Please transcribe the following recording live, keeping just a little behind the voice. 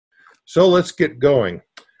So let's get going.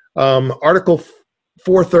 Article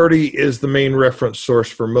 430 is the main reference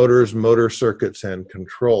source for motors, motor circuits, and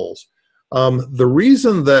controls. The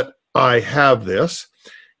reason that I have this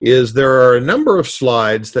is there are a number of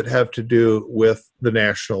slides that have to do with the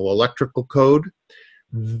National Electrical Code.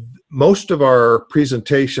 Most of our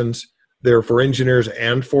presentations, they're for engineers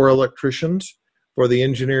and for electricians. For the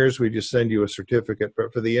engineers, we just send you a certificate,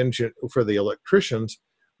 but for the electricians,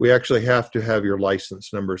 we actually have to have your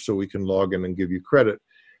license number so we can log in and give you credit.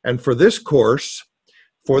 And for this course,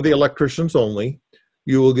 for the electricians only,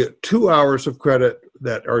 you will get 2 hours of credit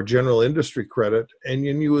that are general industry credit, and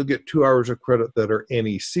then you will get 2 hours of credit that are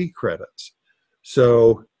NEC credits.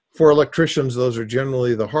 So for electricians, those are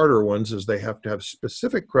generally the harder ones, as they have to have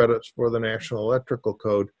specific credits for the National Electrical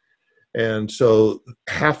Code. And so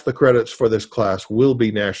half the credits for this class will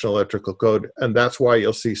be National Electrical Code, and that's why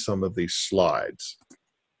you'll see some of these slides.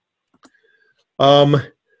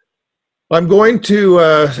 I'm going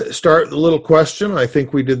to start with a little question. I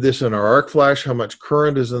think we did this in our arc flash. How much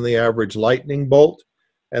current is in the average lightning bolt?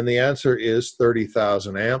 And the answer is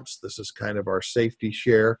 30,000 amps. This is kind of our safety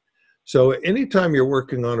share. So anytime you're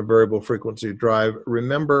working on a variable frequency drive,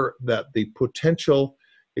 remember that the potential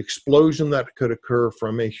explosion that could occur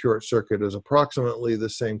from a short circuit is approximately the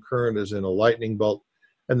same current as in a lightning bolt,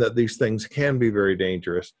 and that these things can be very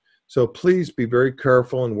dangerous. So please be very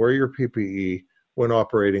careful and wear your PPE when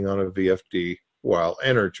operating on a VFD while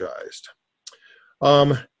energized.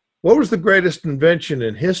 What was the greatest invention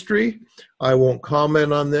in history? I won't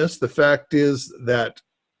comment on this. The fact is that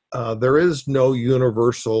there is no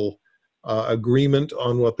universal agreement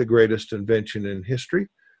on what the greatest invention in history,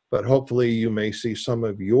 but hopefully you may see some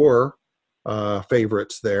of your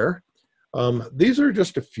favorites there. These are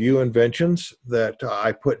just a few inventions that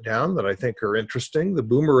I put down that I think are interesting. The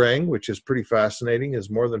boomerang, which is pretty fascinating, is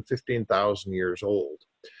more than 15,000 years old.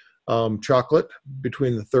 Chocolate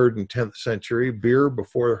between the 3rd and 10th century, beer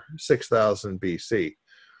before 6000 BC.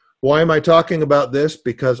 Why am I talking about this?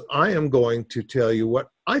 Because I am going to tell you what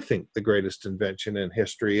I think the greatest invention in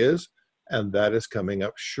history is, and that is coming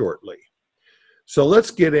up shortly. So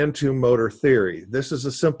let's get into motor theory. This is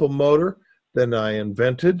a simple motor that I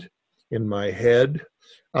invented in my head.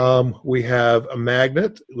 We have a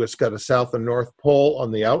magnet. It's got a south and north pole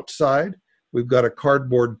on the outside. We've got a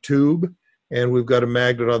cardboard tube, and we've got a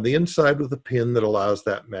magnet on the inside with a pin that allows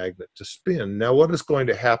that magnet to spin. Now, what is going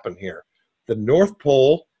to happen here? The north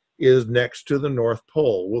pole is next to the north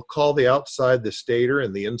pole. We'll call the outside the stator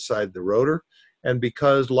and the inside the rotor. And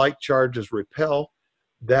because like charges repel,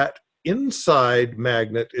 that inside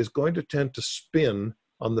magnet is going to tend to spin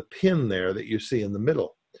on the pin there that you see in the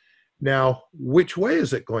middle. Now, which way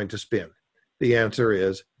is it going to spin? The answer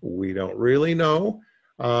is we don't really know.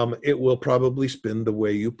 It will probably spin the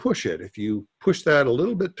way you push it. If you push that a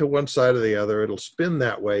little bit to one side or the other, it'll spin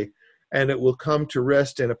that way, and it will come to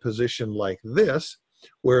rest in a position like this,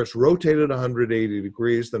 where it's rotated 180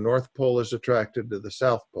 degrees. The North Pole is attracted to the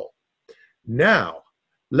South Pole. Now,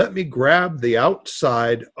 let me grab the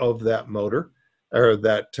outside of that motor, or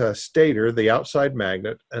that stator, the outside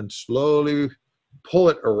magnet, and slowly pull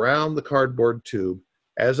it around the cardboard tube.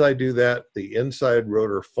 As I do that, the inside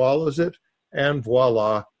rotor follows it, and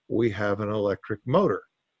voila, we have an electric motor.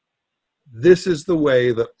 This is the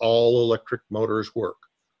way that all electric motors work.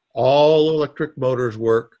 All electric motors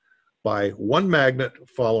work by one magnet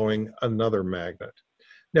following another magnet.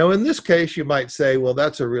 Now, in this case, you might say, well,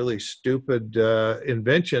 that's a really stupid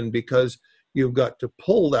invention because you've got to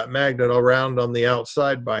pull that magnet around on the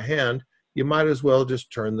outside by hand. You might as well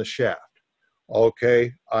just turn the shaft.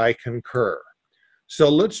 Okay, I concur. So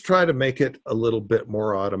let's try to make it a little bit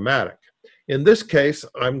more automatic. In this case,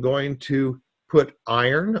 I'm going to put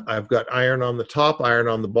iron. I've got iron on the top, iron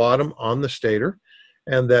on the bottom, on the stator,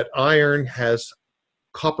 and that iron has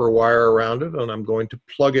copper wire around it, and I'm going to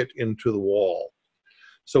plug it into the wall.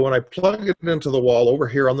 So when I plug it into the wall, over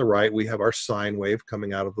here on the right, we have our sine wave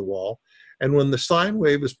coming out of the wall. And when the sine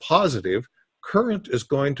wave is positive, current is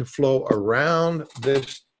going to flow around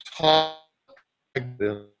this top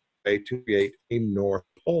to create a north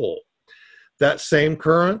pole. That same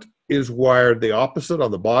current is wired the opposite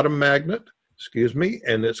on the bottom magnet,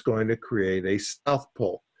 and it's going to create a south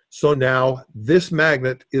pole. So now this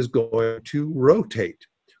magnet is going to rotate.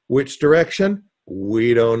 Which direction?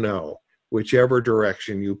 We don't know. Whichever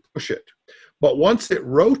direction you push it. But once it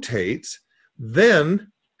rotates,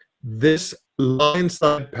 then this line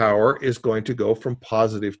side power is going to go from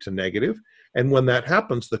positive to negative. And when that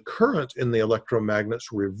happens, the current in the electromagnets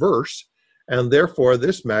reverse, and therefore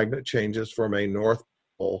this magnet changes from a north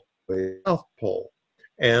pole to a south pole.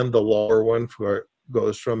 And the lower one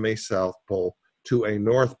goes from a south pole to a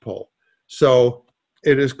north pole. So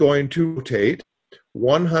it is going to rotate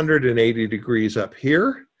 180 degrees up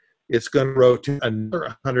here. It's going to rotate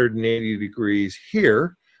another 180 degrees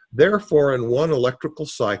here. Therefore, in one electrical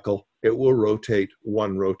cycle, it will rotate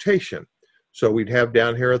one rotation. So we'd have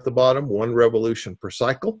down here at the bottom 1 revolution per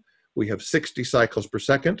cycle. We have 60 cycles per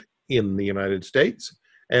second in the United States,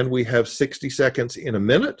 and we have 60 seconds in a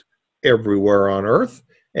minute everywhere on Earth.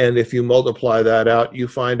 And if you multiply that out, you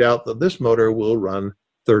find out that this motor will run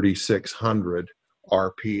 3,600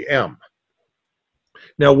 RPM.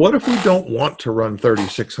 Now, what if we don't want to run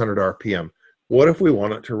 3,600 RPM? What if we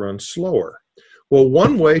want it to run slower? Well,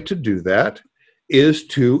 one way to do that is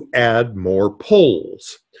to add more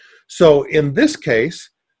poles. So in this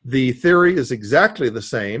case, the theory is exactly the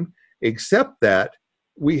same, except that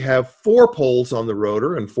we have 4 poles on the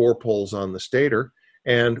rotor and 4 poles on the stator.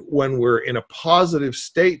 And when we're in a positive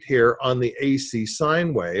state here on the AC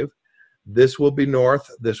sine wave, this will be north,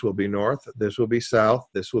 this will be north, this will be south,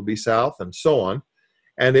 this will be south, and so on.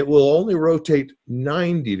 And it will only rotate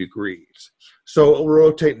 90 degrees. So it will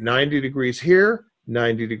rotate 90 degrees here,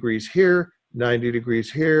 90 degrees here, 90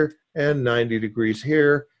 degrees here, and 90 degrees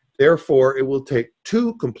here. Therefore, it will take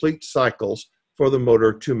 2 complete cycles for the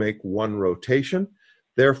motor to make 1 rotation.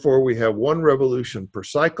 Therefore, we have 1 revolution per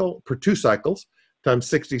cycle, per 2 cycles, times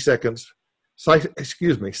 60 seconds,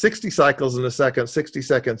 60 cycles in a second, 60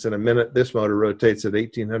 seconds in a minute. This motor rotates at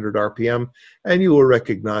 1,800 RPM, and you will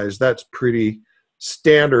recognize that's pretty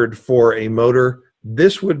standard for a motor.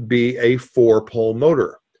 This would be a 4-pole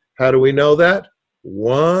motor. How do we know that?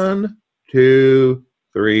 1, 2,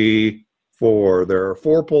 3, 4. There are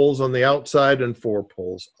 4 poles on the outside and 4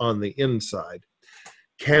 poles on the inside.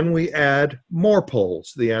 Can we add more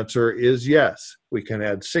poles? The answer is yes. We can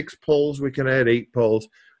add 6 poles, we can add 8 poles.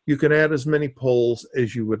 You can add as many poles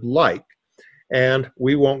as you would like. And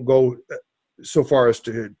we won't go so far as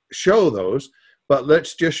to show those, but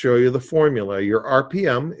let's just show you the formula. Your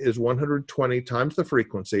RPM is 120 times the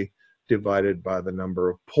frequency divided by the number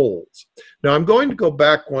of poles. Now I'm going to go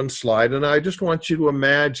back 1 slide, and I just want you to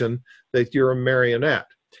imagine that you're a marionette.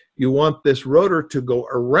 You want this rotor to go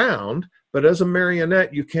around, but as a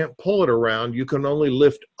marionette, you can't pull it around. You can only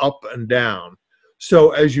lift up and down.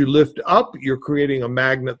 So as you lift up, you're creating a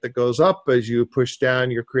magnet that goes up. As you push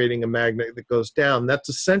down, you're creating a magnet that goes down. That's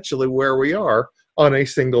essentially where we are on a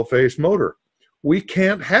single-phase motor. We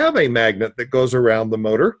can't have a magnet that goes around the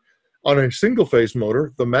motor. On a single-phase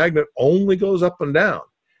motor, the magnet only goes up and down.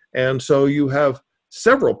 And so you have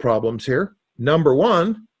several problems here. Number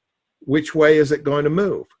one, which way is it going to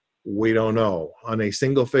move? We don't know. On a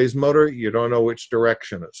single-phase motor, you don't know which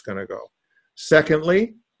direction it's going to go.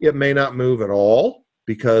 Secondly, it may not move at all,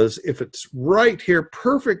 because if it's right here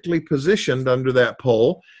perfectly positioned under that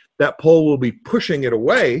pole will be pushing it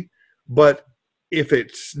away. But if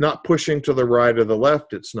it's not pushing to the right or the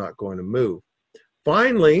left, it's not going to move.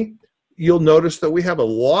 Finally, you'll notice that we have a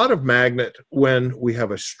lot of magnet when we have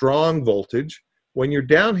a strong voltage. When you're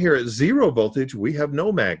down here at 0 voltage, we have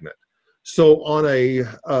no magnet. So on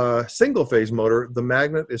a single-phase motor, the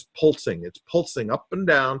magnet is pulsing. It's pulsing up and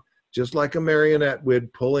down, just like a marionette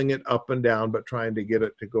would, pulling it up and down, but trying to get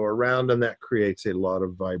it to go around, and that creates a lot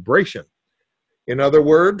of vibration. In other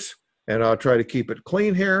words, and I'll try to keep it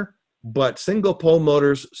clean here, but single-pole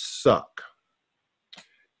motors suck.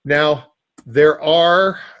 Now, there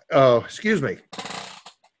are,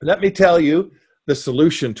 let me tell you the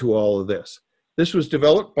solution to all of this. This was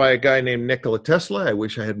developed by a guy named Nikola Tesla. I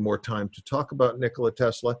wish I had more time to talk about Nikola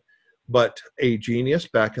Tesla, but a genius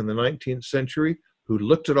back in the 19th century who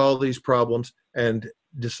looked at all these problems and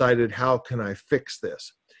decided, how can I fix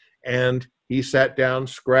this? And he sat down,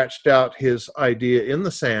 scratched out his idea in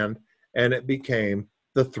the sand, and it became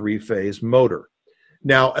the 3-phase motor.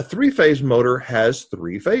 Now, a 3-phase motor has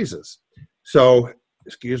 3 phases. So,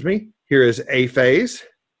 here is A phase,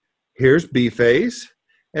 here's B phase,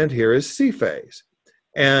 and here is C phase.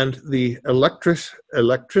 And the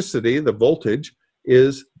electricity, the voltage,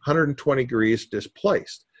 is 120 degrees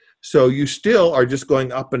displaced. So you still are just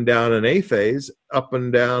going up and down in A phase, up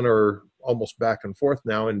and down or almost back and forth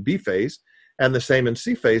now in B phase, and the same in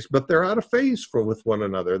C phase, but they're out of phase with one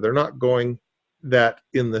another. They're not going that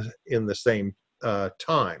in the same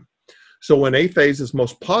time. So when A phase is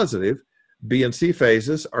most positive, B and C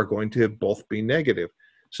phases are going to both be negative.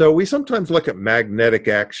 So we sometimes look at magnetic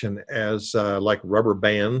action as like rubber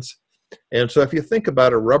bands. And so if you think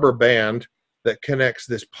about a rubber band that connects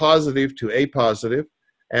this positive to A positive,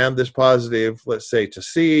 and this positive, let's say, to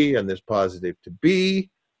C, and this positive to B,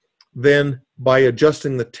 then by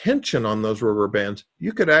adjusting the tension on those rubber bands,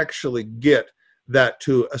 you could actually get that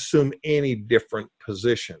to assume any different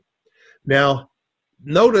position. Now,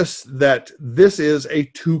 notice that this is a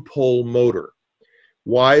two-pole motor.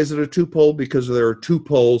 Why is it a two-pole? Because there are two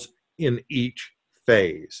poles in each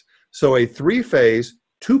phase. So a three-phase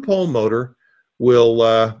two-pole motor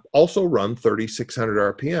will also run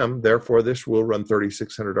 3,600 RPM. Therefore, this will run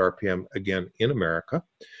 3,600 RPM again in America.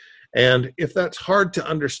 And if that's hard to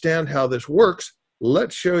understand how this works,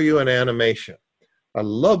 let's show you an animation. I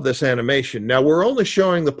love this animation. Now, we're only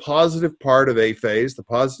showing the positive part of A phase, the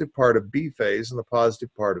positive part of B phase, and the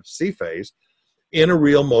positive part of C phase. In a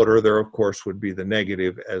real motor, there, of course, would be the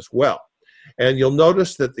negative as well. And you'll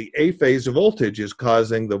notice that the A phase voltage is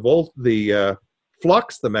causing the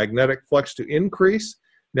flux, the magnetic flux, to increase.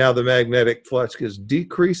 Now the magnetic flux is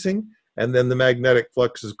decreasing, and then the magnetic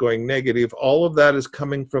flux is going negative. All of that is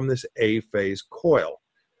coming from this A phase coil.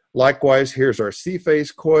 Likewise, here's our C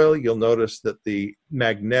phase coil. You'll notice that the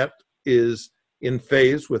magnet is in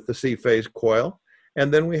phase with the C phase coil.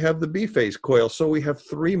 And then we have the B phase coil. So we have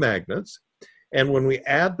three magnets. And when we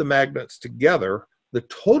add the magnets together, the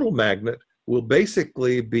total magnet will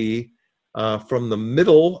basically be from the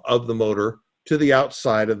middle of the motor to the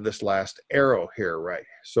outside of this last arrow here, right?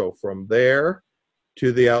 So from there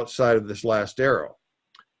to the outside of this last arrow.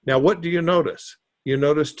 Now, what do you notice? You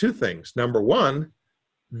notice two things. Number one,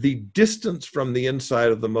 the distance from the inside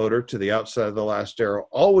of the motor to the outside of the last arrow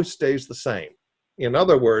always stays the same. In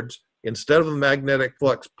other words, instead of the magnetic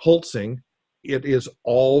flux pulsing, it is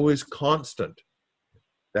always constant.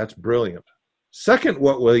 That's brilliant. Second,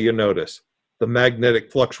 what will you notice? The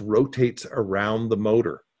magnetic flux rotates around the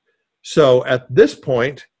motor. So at this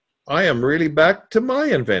point, I am really back to my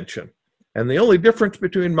invention. And the only difference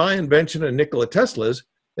between my invention and Nikola Tesla's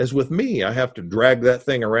is with me, I have to drag that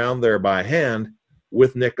thing around there by hand.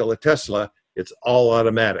 With Nikola Tesla, it's all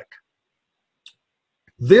automatic.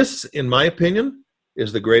 This, in my opinion,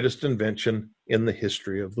 is the greatest invention in the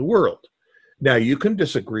history of the world. Now, you can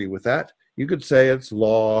disagree with that. You could say it's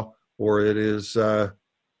law, or it is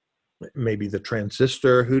maybe the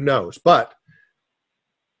transistor, who knows. But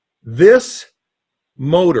this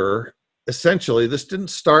motor, essentially, this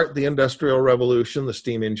didn't start the Industrial Revolution, the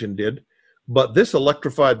steam engine did, but this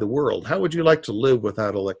electrified the world. How would you like to live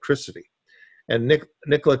without electricity? And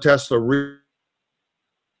Nikola Tesla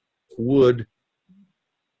would, in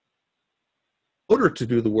order to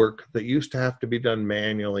do the work that used to have to be done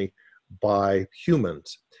manually by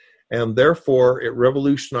humans. And therefore, it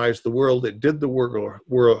revolutionized the world. It did the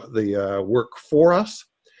work for us.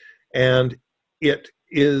 And it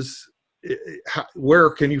is,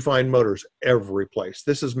 where can you find motors? Every place.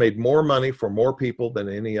 This has made more money for more people than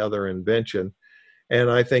any other invention. And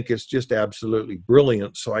I think it's just absolutely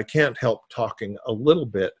brilliant. So I can't help talking a little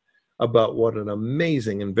bit about what an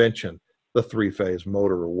amazing invention the three-phase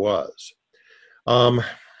motor was.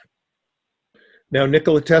 Now,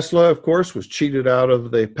 Nikola Tesla, of course, was cheated out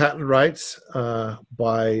of the patent rights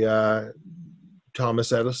by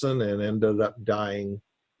Thomas Edison and ended up dying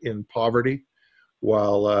in poverty,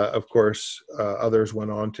 while, of course, others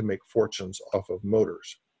went on to make fortunes off of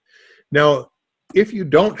motors. Now, if you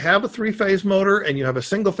don't have a three-phase motor and you have a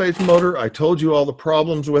single-phase motor, I told you all the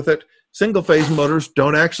problems with it. Single-phase motors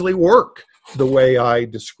don't actually work the way I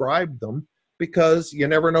described them because you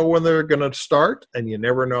never know when they're going to start and you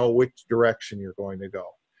never know which direction you're going to go.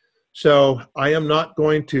 So I am not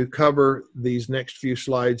going to cover these next few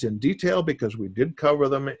slides in detail because we did cover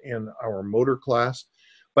them in our motor class,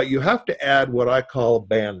 but you have to add what I call a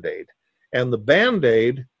Band-Aid. And the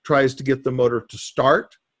Band-Aid tries to get the motor to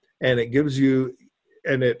start, and it gives you,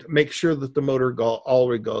 and it makes sure that the motor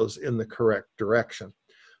always goes in the correct direction.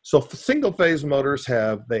 So single phase motors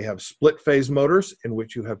have split phase motors in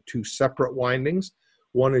which you have two separate windings.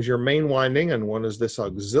 One is your main winding and one is this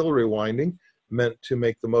auxiliary winding meant to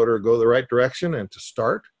make the motor go the right direction and to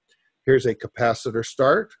start. Here's a capacitor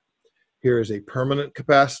start. Here is a permanent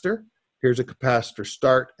capacitor. Here's a capacitor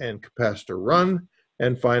start and capacitor run.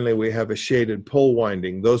 And finally, we have a shaded pole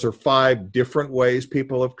winding. Those are 5 different ways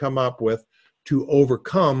people have come up with to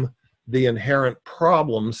overcome the inherent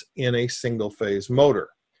problems in a single-phase motor.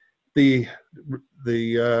 My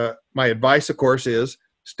advice, of course, is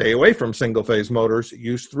stay away from single-phase motors.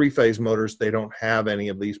 Use 3-phase motors. They don't have any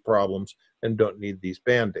of these problems and don't need these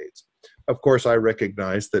Band-Aids. Of course, I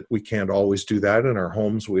recognize that we can't always do that. In our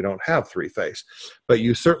homes, we don't have 3-phase. But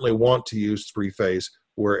you certainly want to use 3-phase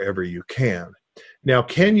wherever you can. Now,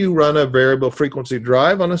 can you run a variable frequency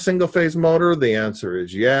drive on a single-phase motor? The answer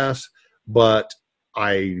is yes, but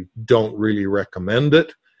I don't really recommend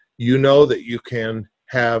it. You know that you can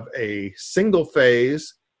have a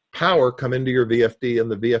single-phase power come into your VFD, and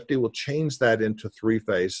the VFD will change that into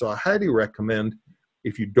 3-phase. So I highly recommend,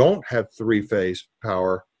 if you don't have 3-phase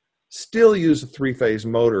power, still use a three-phase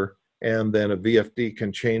motor, and then a VFD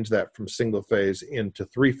can change that from single phase into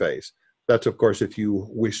three-phase. That's, of course, if you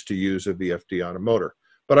wish to use a VFD on a motor.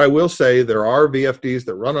 But I will say there are VFDs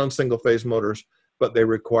that run on single-phase motors, but they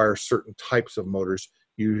require certain types of motors.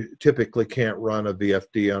 You typically can't run a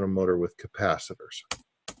VFD on a motor with capacitors.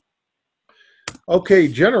 Okay,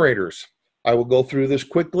 generators. I will go through this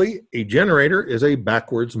quickly. A generator is a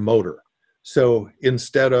backwards motor. So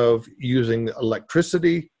instead of using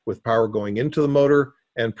electricity with power going into the motor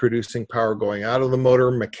and producing power going out of the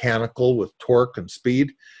motor, mechanical with torque and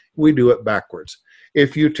speed, we do it backwards.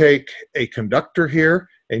 If you take a conductor here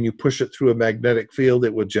and you push it through a magnetic field,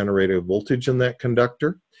 it would generate a voltage in that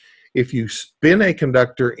conductor. If you spin a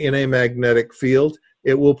conductor in a magnetic field,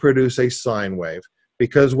 it will produce a sine wave,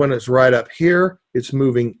 because when it's right up here, it's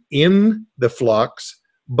moving in the flux,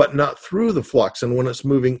 but not through the flux. And when it's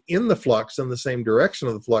moving in the flux in the same direction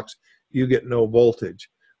of the flux, you get no voltage.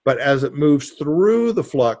 But as it moves through the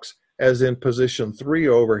flux, as in position 3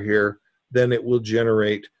 over here, then it will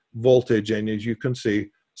generate voltage. And as you can see,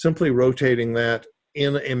 simply rotating that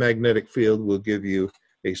in a magnetic field will give you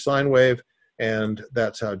a sine wave, and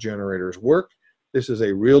that's how generators work. This is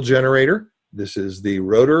a real generator. This is the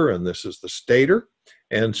rotor, and this is the stator.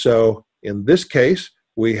 And so in this case,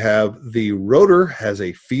 we have the rotor has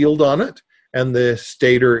a field on it, and the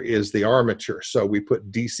stator is the armature. So we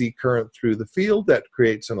put DC current through the field that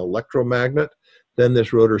creates an electromagnet. Then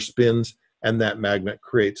this rotor spins, and that magnet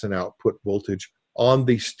creates an output voltage on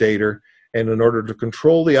the stator. And in order to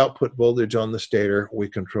control the output voltage on the stator, we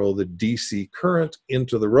control the DC current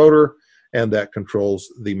into the rotor, and that controls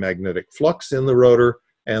the magnetic flux in the rotor,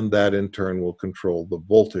 and that in turn will control the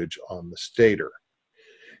voltage on the stator.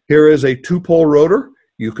 Here is a two-pole rotor.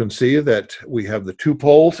 You can see that we have the two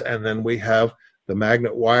poles, and then we have the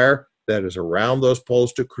magnet wire that is around those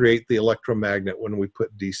poles to create the electromagnet when we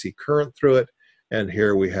put DC current through it. And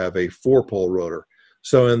here we have a four-pole rotor.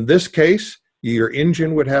 So in this case, your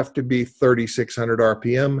engine would have to be 3,600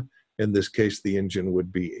 RPM. In this case, the engine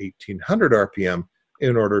would be 1,800 RPM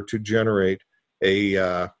in order to generate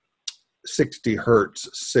a 60 hertz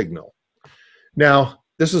signal. Now,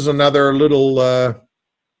 this is another little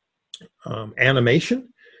animation,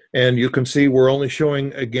 and you can see we're only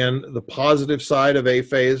showing again the positive side of A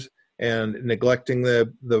phase and neglecting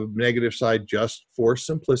the negative side just for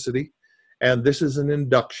simplicity. And this is an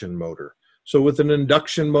induction motor. So with an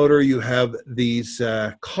induction motor, you have these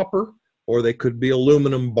copper, or they could be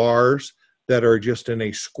aluminum bars that are just in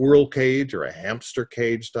a squirrel cage or a hamster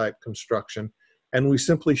cage type construction, and we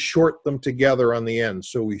simply short them together on the end.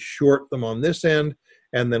 So we short them on this end,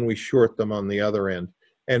 and then we short them on the other end.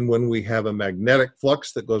 And when we have a magnetic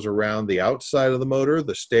flux that goes around the outside of the motor,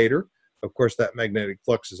 the stator, of course that magnetic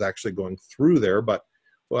flux is actually going through there, but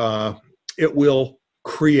it will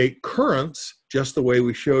create currents just the way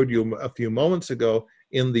we showed you a few moments ago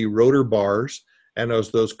in the rotor bars. And as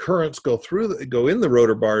those currents go in the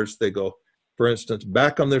rotor bars, they go, for instance,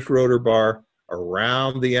 back on this rotor bar,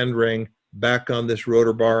 around the end ring, back on this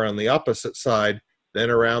rotor bar on the opposite side, then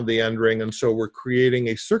around the end ring. And so we're creating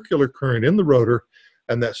a circular current in the rotor,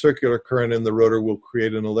 and that circular current in the rotor will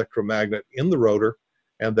create an electromagnet in the rotor,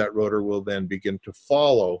 and that rotor will then begin to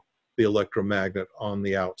follow the electromagnet on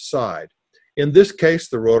the outside. In this case,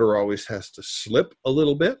 the rotor always has to slip a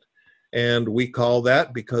little bit, and we call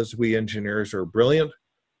that, because we engineers are brilliant,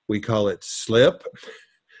 we call it slip.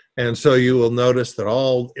 And so you will notice that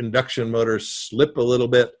all induction motors slip a little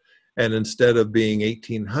bit, and instead of being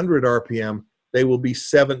 1,800 RPM, they will be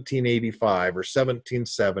 1,785 or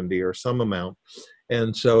 1,770 or some amount.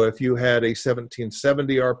 And so if you had a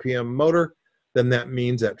 1,770 RPM motor, then that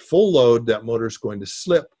means at full load, that motor is going to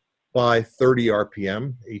slip by 30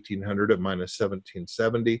 RPM, 1,800 at minus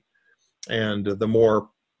 1,770. And the more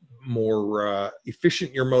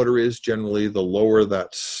efficient your motor is, generally, the lower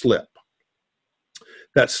that slip.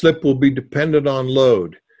 That slip will be dependent on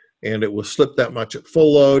load, and it will slip that much at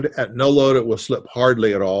full load. At no load, it will slip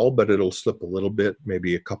hardly at all, but it'll slip a little bit,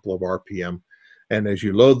 maybe a couple of RPM. And as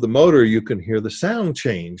you load the motor, you can hear the sound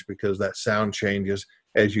change, because that sound changes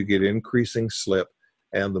as you get increasing slip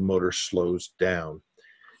and the motor slows down.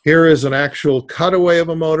 Here is an actual cutaway of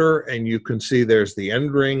a motor, and you can see there's the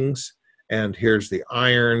end rings, and here's the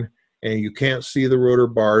iron, and you can't see the rotor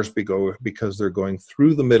bars because they're going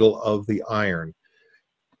through the middle of the iron.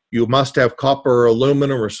 You must have copper or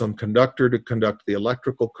aluminum or some conductor to conduct the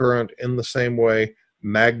electrical current. In the same way,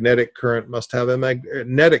 magnetic current must have a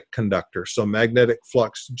magnetic conductor. So magnetic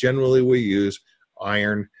flux, generally we use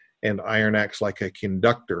iron, and iron acts like a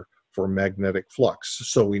conductor for magnetic flux.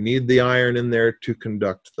 So we need the iron in there to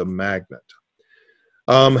conduct the magnet.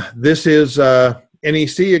 This is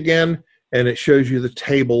NEC again, and it shows you the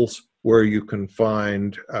tables where you can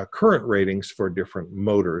find current ratings for different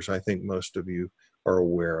motors. I think most of you are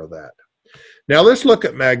aware of that. Now let's look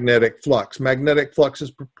at magnetic flux. Magnetic flux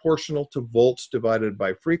is proportional to volts divided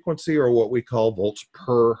by frequency, or what we call volts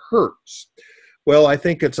per hertz. Well, I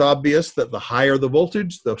think it's obvious that the higher the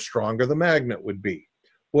voltage, the stronger the magnet would be.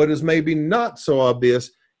 What is maybe not so obvious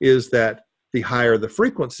is that the higher the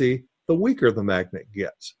frequency, the weaker the magnet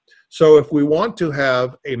gets. So if we want to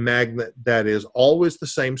have a magnet that is always the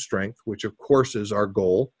same strength, which of course is our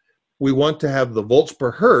goal, we want to have the volts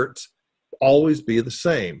per hertz always be the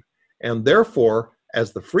same. And therefore,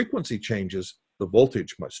 as the frequency changes, the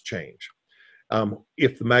voltage must change.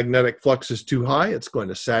 If the magnetic flux is too high, it's going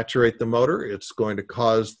to saturate the motor. It's going to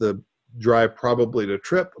cause the drive probably to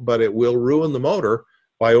trip, but it will ruin the motor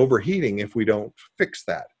by overheating if we don't fix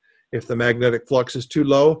that. If the magnetic flux is too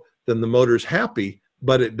low, then the motor's happy,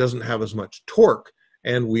 but it doesn't have as much torque,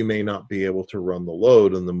 and we may not be able to run the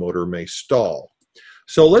load, and the motor may stall.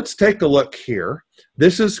 So let's take a look here.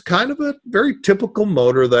 This is kind of a very typical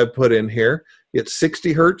motor that I put in here. It's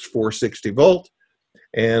 60 hertz, 460 volt,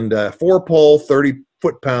 and 4-pole, 30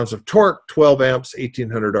 foot-pounds of torque, 12 amps,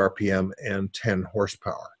 1800 RPM, and 10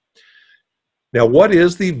 horsepower. Now, what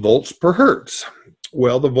is the volts per hertz?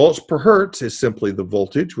 Well, the volts per hertz is simply the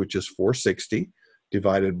voltage, which is 460,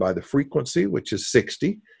 divided by the frequency, which is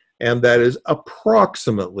 60, and that is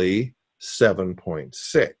approximately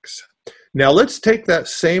 7.6. Now, let's take that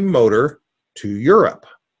same motor to Europe.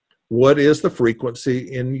 What is the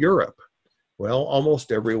frequency in Europe? Well,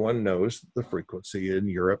 almost everyone knows the frequency in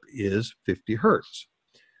Europe is 50 hertz.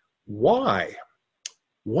 Why?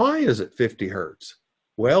 Why is it 50 hertz?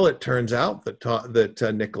 Well, it turns out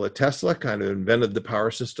that Nikola Tesla kind of invented the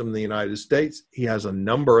power system in the United States. He tried a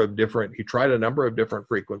number of different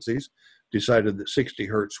frequencies, decided that 60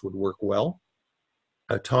 hertz would work well.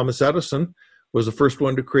 Thomas Edison was the first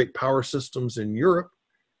one to create power systems in Europe,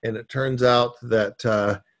 and it turns out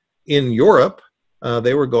that in Europe,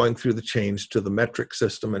 they were going through the change to the metric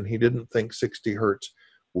system, and he didn't think 60 hertz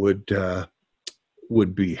would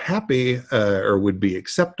be happy or would be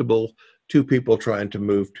acceptable to people trying to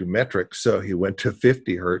move to metric, so he went to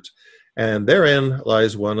 50 hertz, and therein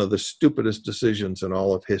lies one of the stupidest decisions in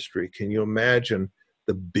all of history. Can you imagine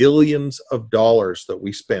the billions of dollars that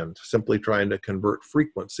we spend simply trying to convert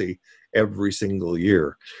frequency every single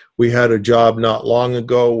year? We had a job not long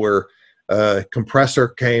ago where a compressor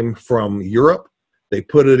came from Europe. They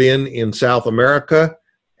put it in South America,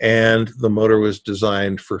 and the motor was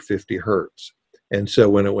designed for 50 hertz. And so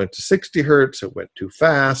when it went to 60 hertz, it went too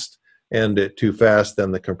fast, and at too fast,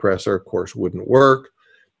 then the compressor, of course, wouldn't work.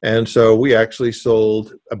 And so we actually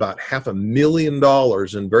sold about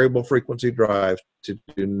 $500,000 in variable frequency drives to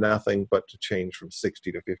do nothing but to change from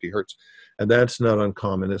 60 to 50 hertz. And that's not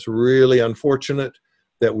uncommon. It's really unfortunate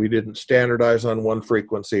that we didn't standardize on one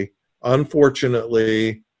frequency.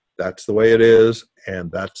 Unfortunately, that's the way it is,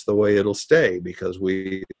 and that's the way it'll stay, because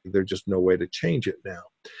there's just no way to change it now.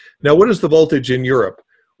 Now, what is the voltage in Europe?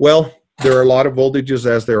 Well, there are a lot of voltages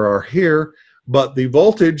as there are here, but the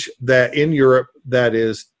voltage that in Europe that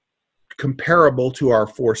is comparable to our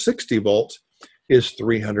 460 volts is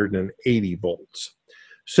 380 volts.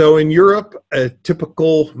 So in Europe, a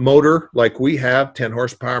typical motor like we have, 10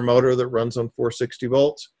 horsepower motor that runs on 460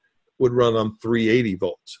 volts, would run on 380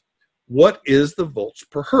 volts. What is the volts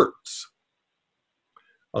per hertz?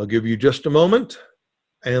 I'll give you just a moment,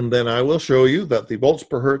 and then I will show you that the volts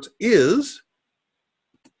per hertz is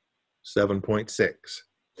 7.6.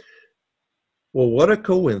 Well, what a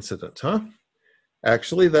coincidence, huh?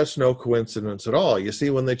 Actually, that's no coincidence at all. You see,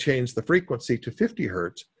 when they changed the frequency to 50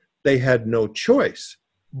 hertz, they had no choice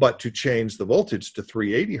but to change the voltage to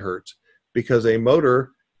 380 hertz, because a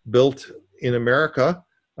motor built in America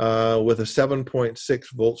with a 7.6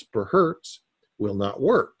 volts per hertz will not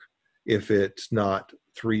work if it's not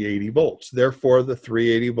 380 volts. Therefore, the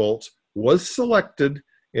 380 volts was selected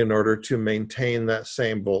in order to maintain that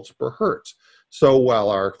same volts per hertz. So while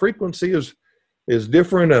our frequency is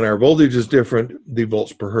different and our voltage is different, the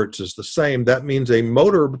volts per hertz is the same. That means a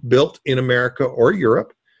motor built in America or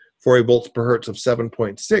Europe for a volts per hertz of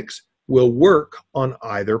 7.6 will work on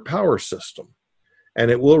either power system, and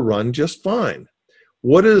it will run just fine.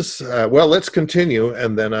 What is, well, let's continue,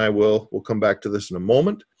 and then we'll come back to this in a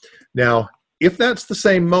moment. Now, if that's the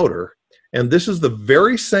same motor, and this is the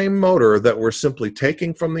very same motor that we're simply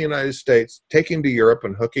taking from the United States, taking to Europe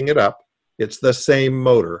and hooking it up, it's the same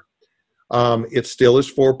motor. It still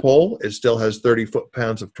is 4-pole, it still has 30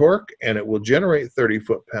 foot-pounds of torque, and it will generate 30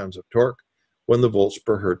 foot-pounds of torque when the volts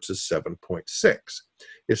per hertz is 7.6.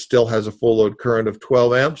 It still has a full load current of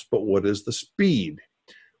 12 amps, but what is the speed?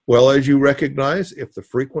 Well, as you recognize, if the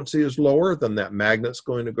frequency is lower, then that magnet's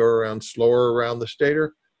going to go around slower around the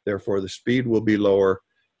stator. Therefore, the speed will be lower.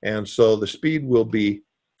 And so the speed will be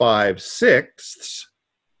 5/6,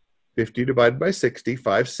 50 divided by 60,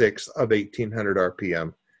 5/6 of 1800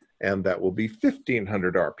 RPM. And that will be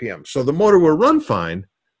 1500 RPM. So the motor will run fine,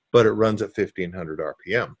 but it runs at 1500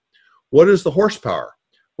 RPM. What is the horsepower?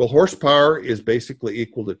 Well, horsepower is basically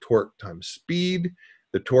equal to torque times speed.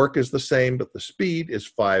 The torque is the same, but the speed is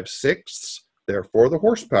 5/6. Therefore, the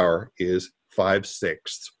horsepower is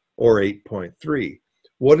 5/6, or 8.3.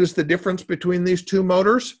 What is the difference between these two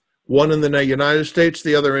motors? One in the United States,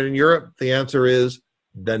 the other in Europe. The answer is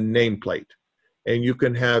the nameplate. And you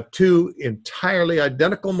can have two entirely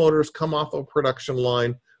identical motors come off a production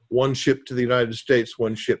line, one shipped to the United States,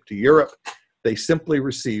 one shipped to Europe. They simply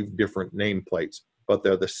receive different nameplates, but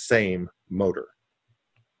they're the same motor.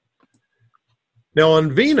 Now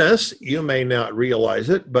on Venus, you may not realize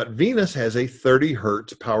it, but Venus has a 30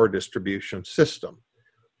 hertz power distribution system.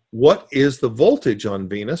 What is the voltage on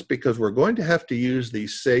Venus? Because we're going to have to use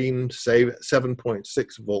these same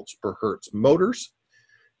 7.6 volts per hertz motors.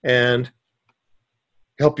 And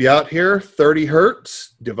help you out here, 30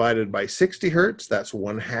 hertz divided by 60 hertz, that's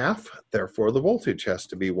 1/2. Therefore, the voltage has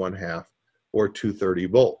to be 1/2, or 230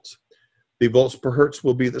 volts. The volts per hertz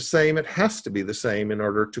will be the same. It has to be the same in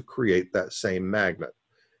order to create that same magnet.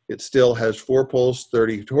 It still has 4 poles,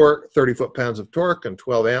 30 foot-pounds of torque, and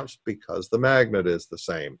 12 amps because the magnet is the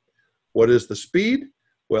same. What is the speed?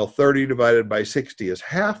 Well, 30 divided by 60 is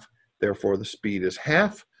 1/2. Therefore, the speed is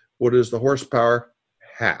 1/2. What is the horsepower?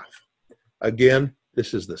 1/2. Again,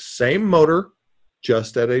 this is the same motor,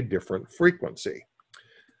 just at a different frequency.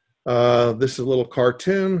 This is a little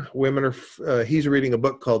cartoon. He's reading a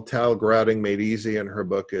book called Tile Grouting Made Easy, and her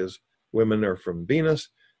book is Women Are from Venus,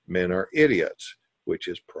 Men Are Idiots, which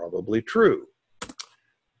is probably true.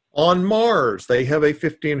 On Mars, they have a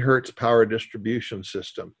 15 hertz power distribution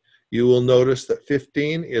system. You will notice that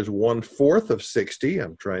 15 is 1/4 of 60.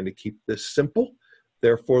 I'm trying to keep this simple.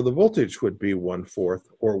 Therefore, the voltage would be 1/4,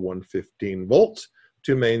 or 115 volts,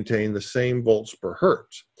 to maintain the same volts per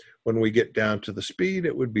hertz. When we get down to the speed,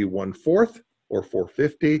 it would be 1/4, or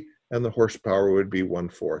 450, and the horsepower would be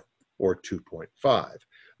 1/4, or 2.5.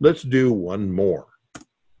 Let's do one more.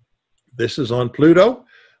 This is on Pluto.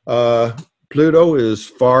 Pluto is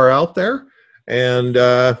far out there, and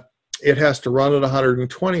it has to run at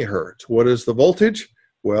 120 hertz. What is the voltage?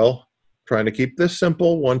 Well, trying to keep this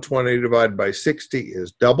simple, 120 divided by 60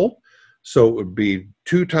 is double. So it would be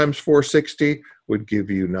 2 times 460 would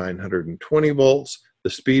give you 920 volts. The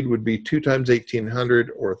speed would be 2 times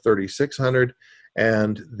 1800, or 3600.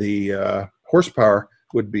 And the horsepower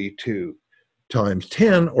would be 2 times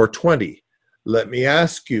 10, or 20. Let me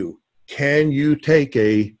ask you, can you take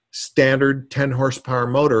a standard 10 horsepower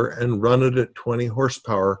motor and run it at 20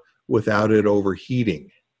 horsepower without it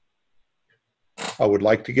overheating? I would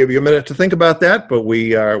like to give you a minute to think about that, but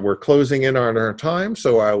we're closing in on our time,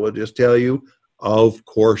 so I will just tell you, of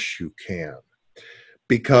course you can.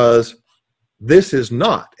 Because this is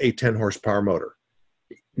not a 10 horsepower motor.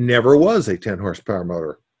 Never was a 10 horsepower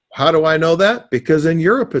motor. How do I know that? Because in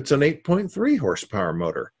Europe, it's an 8.3 horsepower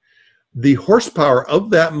motor. The horsepower of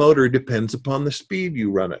that motor depends upon the speed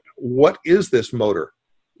you run it. What is this motor?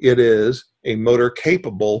 It is a motor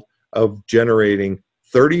capable of generating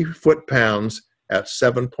 30 foot-pounds at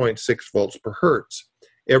 7.6 volts per hertz.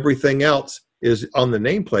 Everything else is on the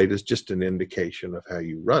nameplate is just an indication of how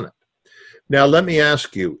you run it. Now, let me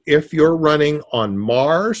ask you, if you're running on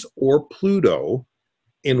Mars or Pluto,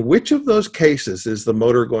 in which of those cases is the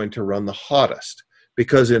motor going to run the hottest?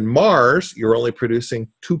 Because in Mars, you're only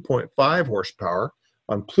producing 2.5 horsepower.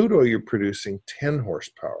 On Pluto, you're producing 10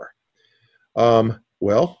 horsepower.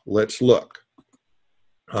 Well, let's look.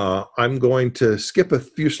 I'm going to skip a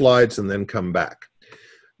few slides and then come back.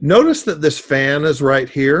 Notice that this fan is right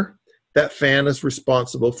here. That fan is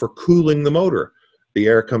responsible for cooling the motor. The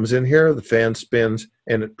air comes in here, the fan spins,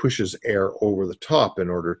 and it pushes air over the top in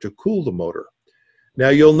order to cool the motor. Now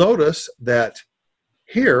you'll notice that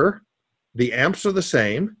here, the amps are the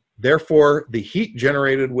same. Therefore, the heat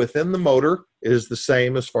generated within the motor is the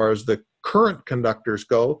same as far as the current conductors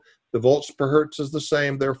go. The volts per hertz is the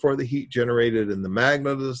same. Therefore, the heat generated in the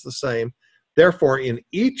magnet is the same. Therefore, in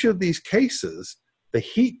each of these cases, the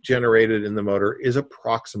heat generated in the motor is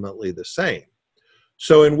approximately the same.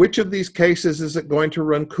 So in which of these cases is it going to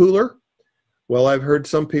run cooler? Well, I've heard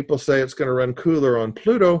some people say it's going to run cooler on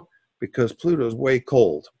Pluto because Pluto's way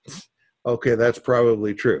cold. Okay, that's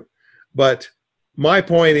probably true. But My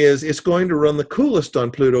point is it's going to run the coolest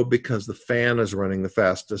on Pluto because the fan is running the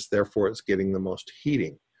fastest, therefore it's getting the most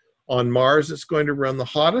heating. On Mars, it's going to run the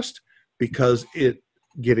hottest because it's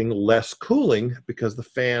getting less cooling because the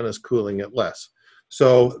fan is cooling it less.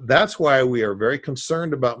 So that's why we are very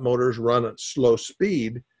concerned about motors run at slow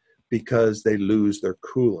speed, because they lose their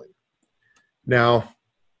cooling. Now,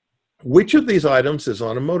 which of these items is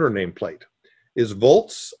on a motor nameplate? Is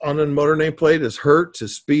volts on a motor nameplate? Is hertz?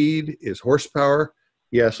 Is speed? Is horsepower?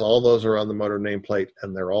 Yes, all those are on the motor nameplate,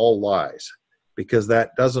 and they're all lies, because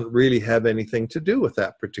that doesn't really have anything to do with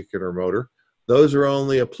that particular motor. Those are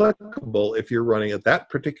only applicable if you're running at that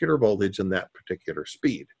particular voltage and that particular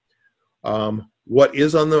speed. What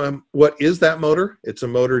is that motor? It's a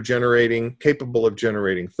motor capable of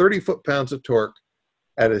generating 30 foot-pounds of torque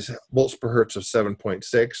at a volts per hertz of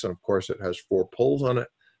 7.6, and of course it has 4 poles on it.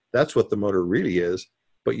 That's what the motor really is,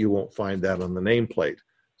 but you won't find that on the nameplate.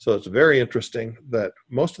 So it's very interesting that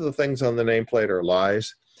most of the things on the nameplate are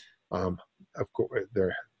lies. Of course,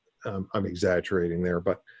 I'm exaggerating there,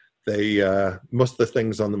 but most of the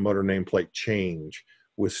things on the motor nameplate change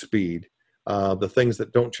with speed. The things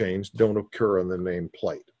that don't change don't occur on the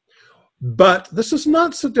nameplate. But this is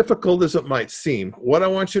not so difficult as it might seem. What I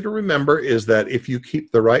want you to remember is that if you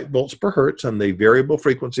keep the right volts per hertz, and the variable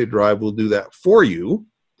frequency drive will do that for you,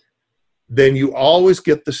 then you always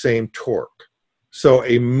get the same torque. So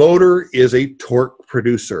a motor is a torque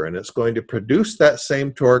producer, and it's going to produce that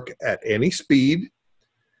same torque at any speed,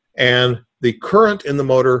 and the current in the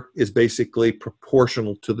motor is basically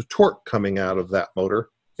proportional to the torque coming out of that motor.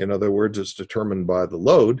 In other words, it's determined by the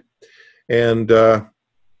load, and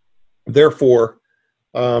therefore,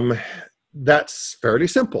 that's fairly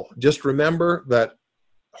simple. Just remember that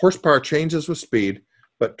horsepower changes with speed,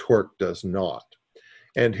 but torque does not.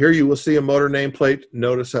 And here you will see a motor nameplate.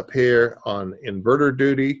 Notice up here on inverter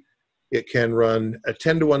duty, it can run a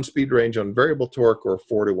 10-to-1 speed range on variable torque or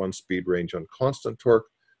a 4-to-1 speed range on constant torque,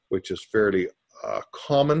 which is fairly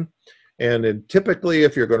common. And typically,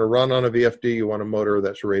 if you're going to run on a VFD, you want a motor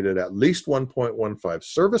that's rated at least 1.15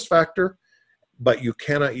 service factor, but you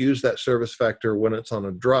cannot use that service factor when it's on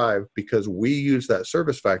a drive, because we use that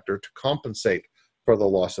service factor to compensate for the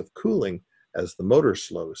loss of cooling as the motor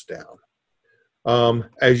slows down.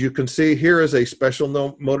 As you can see, here is a special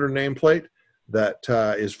motor nameplate that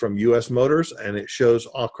is from US Motors, and it shows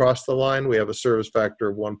across the line we have a service factor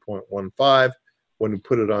of 1.15. When we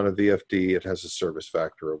put it on a VFD, it has a service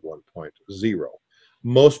factor of 1.0.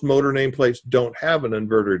 Most motor nameplates don't have an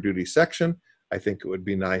inverter duty section. I think it would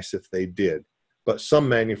be nice if they did, but some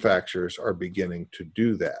manufacturers are beginning to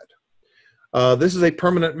do that. This is a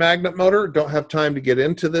permanent magnet motor. Don't have time to get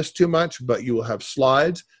into this too much, but you will have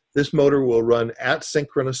slides. This motor will run at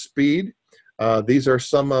synchronous speed. These are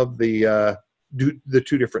some of the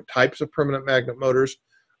 2 different types of permanent magnet motors.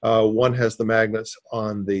 One has the magnets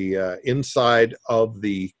on the inside of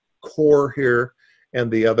the core here,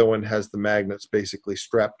 and the other one has the magnets basically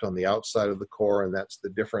strapped on the outside of the core, and that's the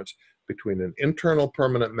difference between an internal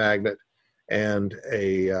permanent magnet and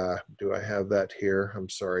a, do I have that here? I'm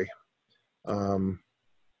sorry. I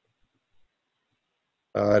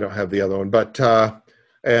don't have the other one, but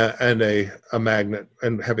and a magnet,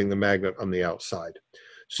 and having the magnet on the outside.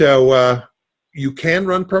 So you can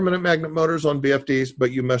run permanent magnet motors on VFDs,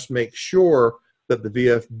 but you must make sure that the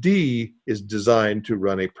VFD is designed to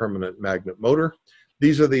run a permanent magnet motor.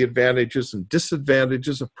 These are the advantages and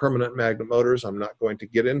disadvantages of permanent magnet motors. I'm not going to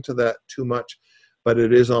get into that too much, but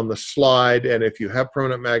it is on the slide. And if you have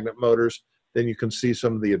permanent magnet motors, then you can see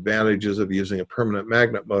some of the advantages of using a permanent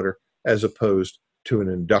magnet motor as opposed to an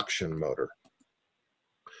induction motor.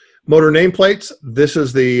 Motor nameplates, this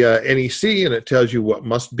is the NEC, and it tells you what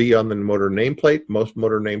must be on the motor nameplate. Most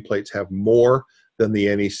motor nameplates have more than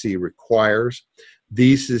the NEC requires.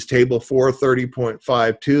 This is table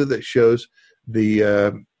 430.52 that shows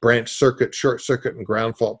the branch circuit, short circuit, and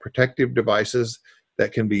ground fault protective devices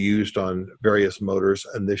that can be used on various motors,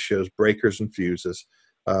 and this shows breakers and fuses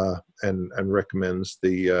and recommends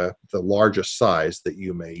the largest size that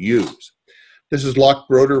you may use. This is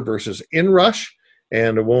locked rotor versus inrush.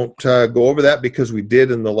 And I won't go over that because we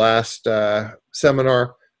did in the last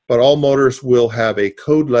seminar, but all motors will have a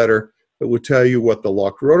code letter that will tell you what the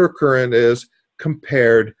locked rotor current is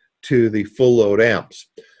compared to the full load amps.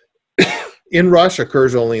 Inrush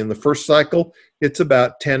occurs only in the first cycle. It's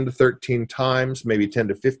about 10 to 13 times, maybe 10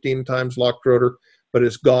 to 15 times locked rotor, but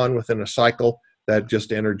it's gone within a cycle. That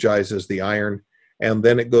just energizes the iron. And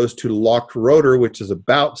then it goes to locked rotor, which is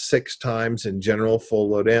about 6 times in general full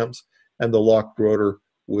load amps. And the locked rotor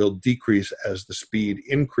will decrease as the speed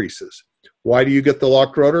increases. Why do you get the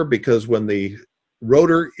locked rotor? Because when the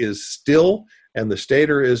rotor is still and the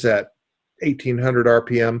stator is at 1800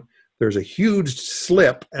 RPM, there's a huge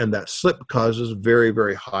slip, and that slip causes very,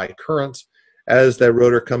 very high currents. As that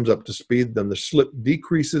rotor comes up to speed, then the slip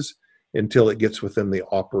decreases until it gets within the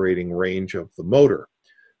operating range of the motor.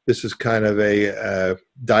 This is kind of a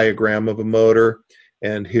diagram of a motor,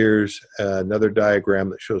 and here's another diagram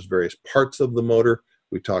that shows various parts of the motor.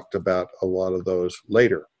 We talked about a lot of those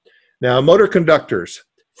later. Now, motor conductors.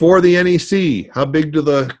 For the NEC, how big do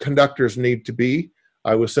the conductors need to be?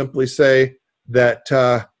 I will simply say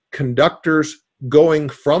that conductors going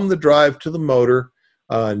from the drive to the motor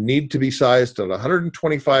need to be sized at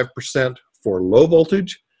 125% for low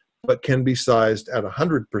voltage, but can be sized at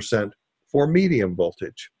 100% for medium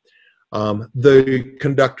voltage. The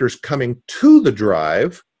conductors coming to the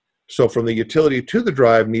drive, so from the utility to the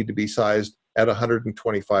drive, need to be sized at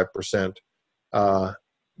 125%,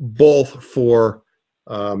 both for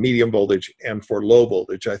medium voltage and for low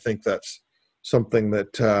voltage. I think that's something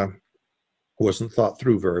that wasn't thought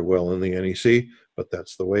through very well in the NEC, but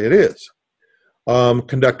that's the way it is.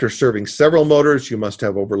 Conductors serving several motors, you must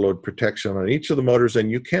have overload protection on each of the motors,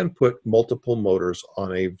 and you can put multiple motors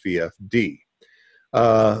on a VFD.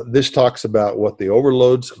 This talks about what the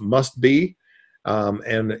overloads must be,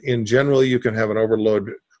 and in general, you can have an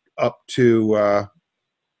overload up to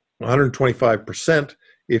 125%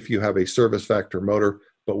 if you have a service factor motor,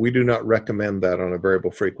 but we do not recommend that on a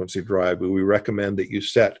variable frequency drive. We recommend that you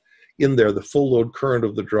set in there the full load current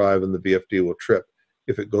of the drive, and the VFD will trip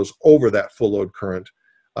if it goes over that full load current.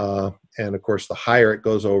 And of course, the higher it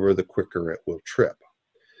goes over, the quicker it will trip.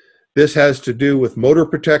 This has to do with motor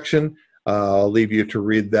protection. I'll leave you to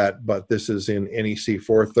read that, but this is in NEC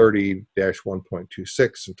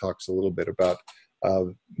 430-1.26 and talks a little bit about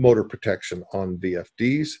motor protection on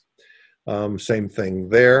VFDs. Same thing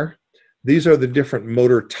there. These are the different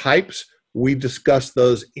motor types. We discussed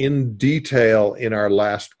those in detail in our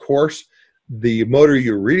last course. The motor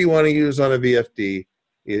you really want to use on a VFD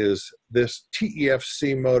is this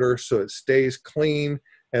TEFC motor, so it stays clean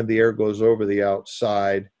and the air goes over the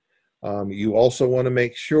outside. You also want to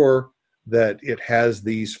make sure that it has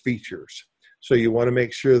these features. So you want to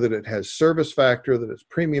make sure that it has service factor, that it's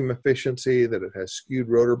premium efficiency, that it has skewed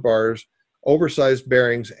rotor bars, oversized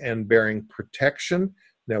bearings, and bearing protection.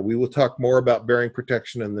 Now, we will talk more about bearing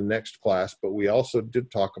protection in the next class, but we also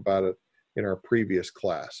did talk about it in our previous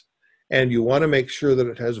class. And you want to make sure that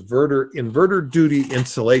it has inverter duty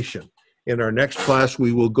insulation. In our next class,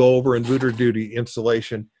 we will go over inverter duty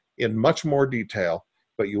insulation in much more detail,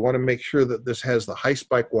 but you want to make sure that this has the high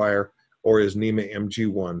spike wire, or is NEMA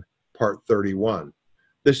MG1 part 31.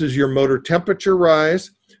 This is your motor temperature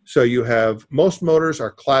rise. So you have, most motors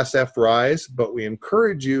are class F rise, but we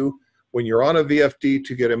encourage you when you're on a VFD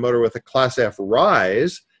to get a motor with a class F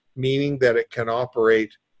rise, meaning that it can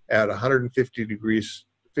operate at 150 degrees,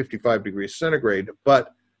 55 degrees centigrade,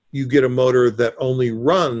 but you get a motor that only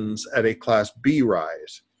runs at a class B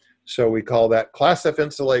rise. So we call that class F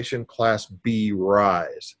insulation, class B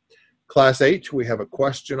rise. Class H, we have a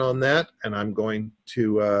question on that, and I'm going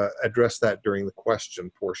to address that during the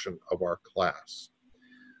question portion of our class.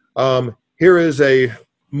 Here is a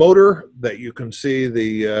motor that you can see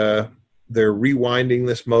they're rewinding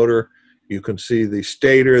this motor. You can see the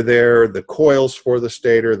stator there, the coils for the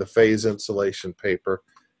stator, the phase insulation paper,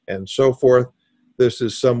 and so forth. This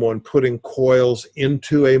is someone putting coils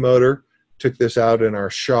into a motor. Took this out in our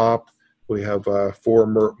shop. We have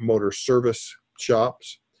 4 motor service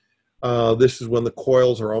shops. This is when the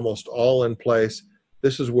coils are almost all in place.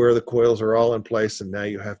 This is where the coils are all in place, and now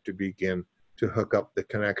you have to begin to hook up the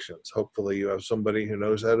connections. Hopefully you have somebody who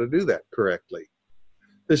knows how to do that correctly.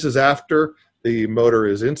 This is after the motor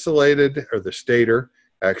is insulated, or the stator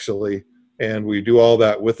actually, and we do all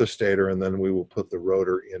that with the stator, and then we will put the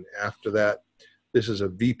rotor in after that. This is a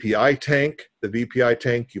VPI tank. The VPI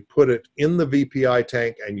tank, you put it in the VPI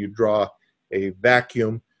tank and you draw a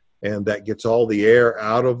vacuum, and that gets all the air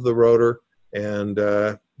out of the rotor, and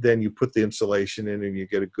then you put the insulation in and you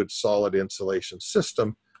get a good solid insulation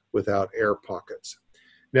system without air pockets.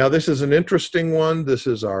 Now, this is an interesting one. This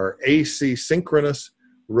is our AC synchronous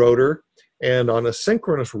rotor, and on a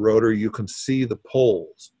synchronous rotor you can see the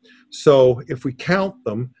poles. So if we count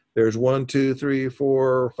them, there's 1, 2, 3,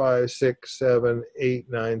 4, 5, 6, 7, 8,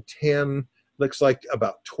 9, 10, looks like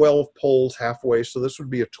about 12 poles halfway, so this would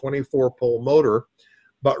be a 24-pole motor.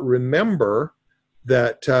 But remember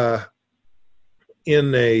that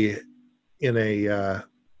in a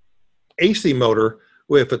AC motor,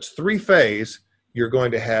 if it's 3-phase, you're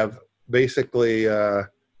going to have basically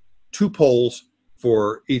 2 poles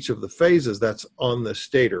for each of the phases that's on the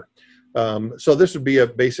stator. So this would be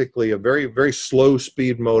basically a very, very slow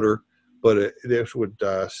speed motor but this would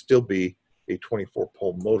still be a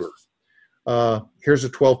 24-pole motor. Here's a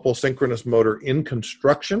 12-pole synchronous motor in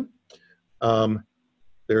construction.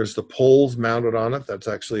 There's the poles mounted on it. That's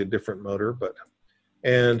actually a different motor,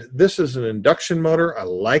 and this is an induction motor. I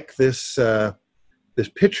like this this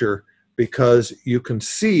picture because you can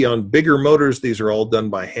see on bigger motors, these are all done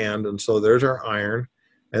by hand. And so there's our iron.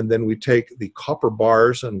 And then we take the copper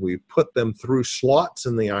bars and we put them through slots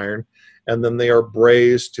in the iron, and then they are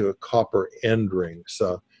brazed to a copper end ring.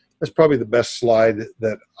 So that's probably the best slide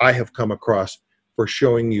that I have come across for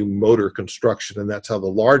showing you motor construction. And that's how the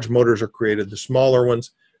large motors are created. The smaller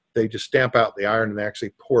ones, they just stamp out the iron and they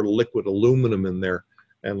actually pour liquid aluminum in there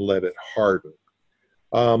and let it harden.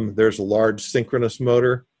 There's a large synchronous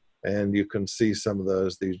motor, and you can see some of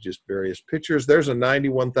those, these just various pictures. There's a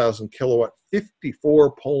 91,000 kilowatt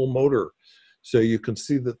 54-pole motor. So you can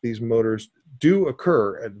see that these motors do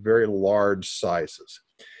occur at very large sizes.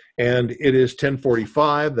 And it is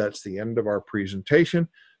 10:45. That's the end of our presentation.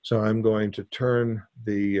 So I'm going to turn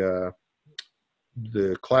the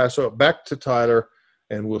class back to Tyler,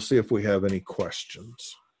 and we'll see if we have any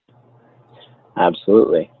questions.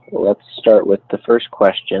 Absolutely. Well, let's start with the first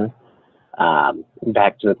question.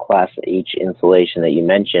 Back to the Class H insulation that you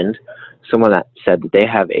mentioned. Someone that said that they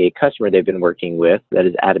have a customer they've been working with that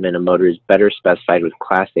is adamant a motor is better specified with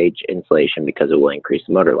Class H insulation because it will increase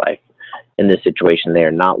the motor life. In this situation, they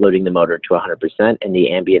are not loading the motor to 100%, and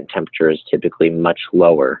the ambient temperature is typically much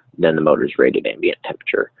lower than the motor's rated ambient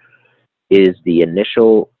temperature. Is the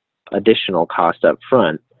initial additional cost up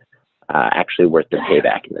front actually worth the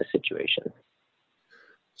payback in this situation?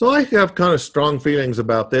 So I have kind of strong feelings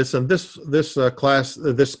about this, and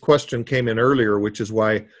this question came in earlier, which is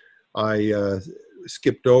why I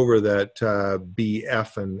skipped over that B,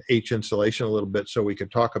 F, and H insulation a little bit so we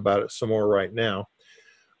could talk about it some more right now.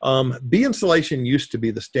 B insulation used to be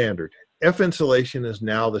the standard. F insulation is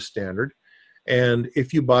now the standard, and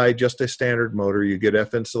if you buy just a standard motor, you get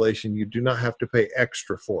F insulation. You do not have to pay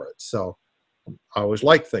extra for it. So I always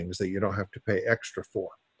like things that you don't have to pay extra for.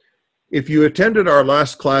 If you attended our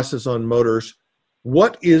last classes on motors,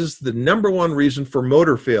 what is the number one reason for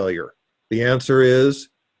motor failure? The answer is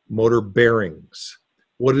motor bearings.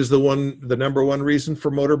 What is the number one reason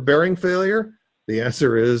for motor bearing failure? The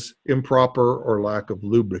answer is improper or lack of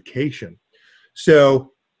lubrication.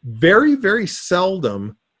 So very, very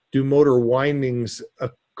seldom do motor windings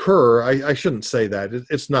occur. I shouldn't say that.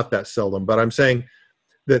 It's not that seldom, but I'm saying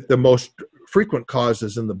that the most frequent cause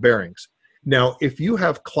is in the bearings. Now, if you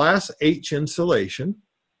have Class H insulation,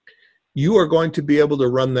 you are going to be able to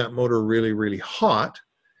run that motor really, really hot.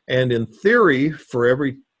 And in theory, for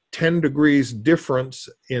every 10 degrees difference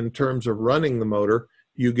in terms of running the motor,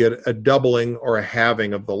 you get a doubling or a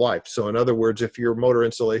halving of the life. So in other words, if your motor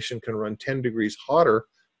insulation can run 10 degrees hotter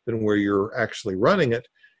than where you're actually running it,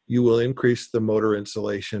 you will increase the motor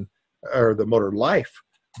insulation or the motor life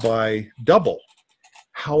by double.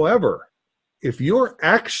 However, if you're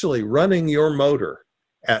actually running your motor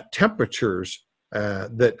at temperatures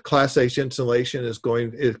that Class H insulation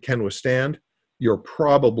can withstand, you're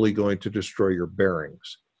probably going to destroy your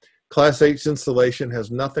bearings. Class H insulation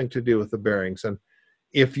has nothing to do with the bearings. And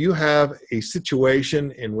if you have a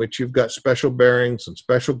situation in which you've got special bearings and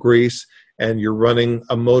special grease and you're running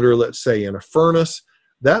a motor, let's say in a furnace,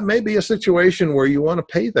 that may be a situation where you want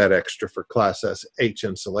to pay that extra for Class H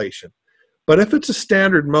insulation. But if it's a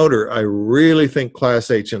standard motor, I really think Class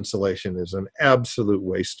H insulation is an absolute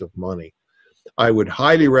waste of money. I would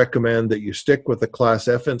highly recommend that you stick with the Class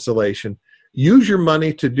F insulation. Use your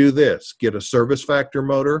money to do this. Get a service factor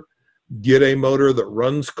motor, get a motor that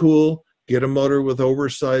runs cool, get a motor with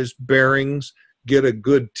oversized bearings, get a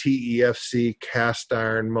good TEFC cast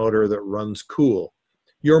iron motor that runs cool.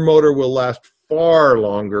 Your motor will last far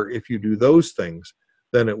longer if you do those things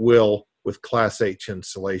than it will with Class H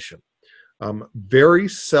insulation. Very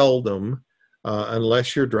seldom,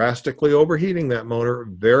 unless you're drastically overheating that motor,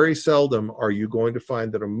 very seldom are you going to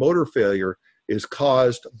find that a motor failure is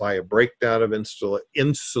caused by a breakdown of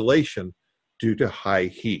insulation due to high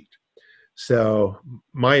heat. So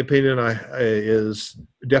my opinion is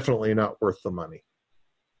definitely not worth the money.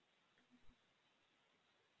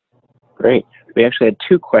 Great. We actually had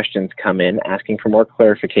two questions come in asking for more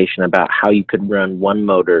clarification about how you could run one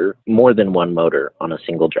motor, more than one motor on a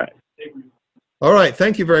single drive. All right,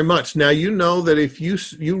 thank you very much. Now, you know that if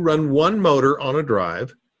you run one motor on a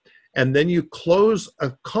drive and then you close a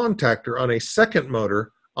contactor on a second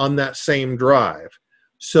motor on that same drive.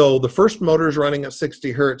 So the first motor is running at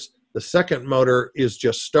 60 hertz, the second motor is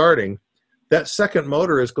just starting. That second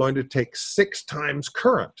motor is going to take 6 times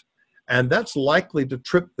current. and that's likely to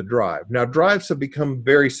trip the drive. Now, drives have become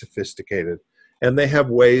very sophisticated, and they have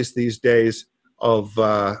ways these days of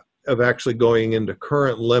actually going into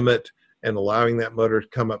current limit and allowing that motor to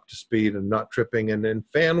come up to speed and not tripping. And in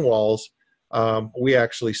fan walls, we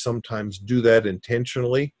actually sometimes do that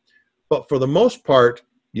intentionally. But for the most part,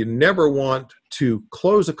 you never want to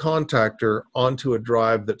close a contactor onto a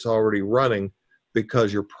drive that's already running,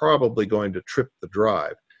 because you're probably going to trip the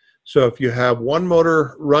drive. So if you have one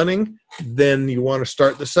motor running, then you want to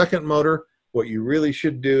start the second motor. What you really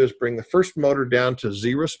should do is bring the first motor down to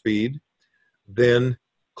 0 speed, then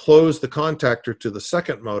close the contactor to the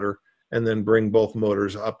second motor, and then bring both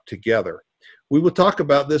motors up together. We will talk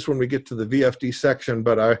about this when we get to the VFD section,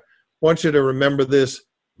 but I want you to remember this.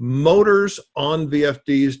 Motors on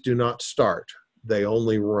VFDs do not start. They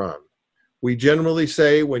only run. We generally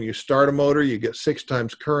say when you start a motor, you get 6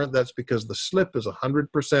 times current. That's because the slip is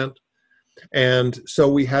 100%. And so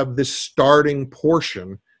we have this starting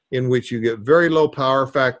portion in which you get very low power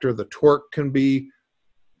factor. The torque can be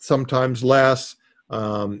sometimes less,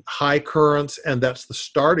 high currents, and that's the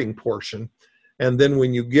starting portion. And then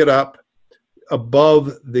when you get up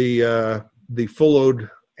above the full load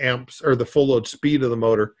amps or the full load speed of the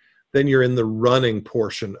motor, then you're in the running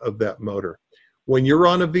portion of that motor. When you're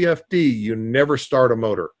on a VFD, you never start a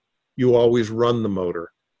motor. You always run the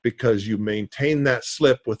motor, because you maintain that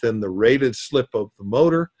slip within the rated slip of the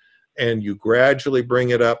motor, and you gradually bring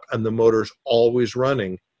it up, and the motor's always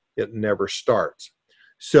running. It never starts.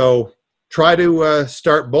 So try to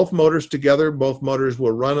start both motors together. Both motors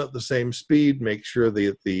will run at the same speed. Make sure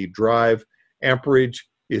that the drive amperage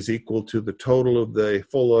is equal to the total of the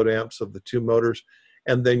full load amps of the 2 motors.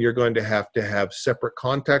 And then you're going to have separate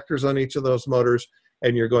contactors on each of those motors,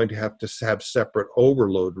 and you're going to have separate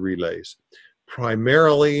overload relays.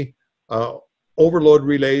 Primarily, overload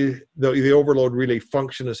relay, the overload relay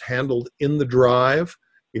function is handled in the drive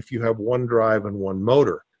if you have one drive and one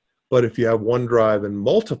motor. But if you have one drive and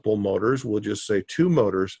multiple motors, we'll just say 2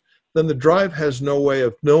 motors, then the drive has no way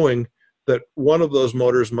of knowing that one of those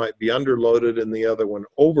motors might be underloaded and the other one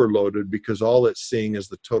overloaded, because all it's seeing is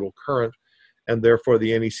the total current. And therefore,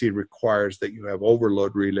 the NEC requires that you have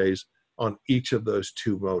overload relays on each of those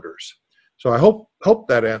 2 motors. So I hope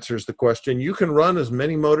that answers the question. You can run as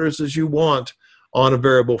many motors as you want on a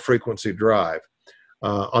variable frequency drive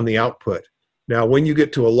on the output. Now, when you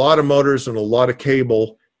get to a lot of motors and a lot of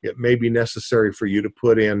cable, it may be necessary for you to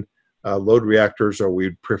put in load reactors, or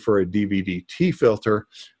we'd prefer a DVDT filter,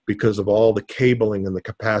 because of all the cabling and the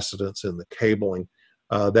capacitance in the cabling.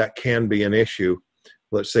 That can be an issue.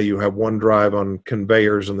 Let's say you have one drive on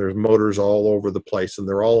conveyors and there's motors all over the place, and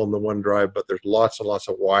they're all on the one drive, but there's lots and lots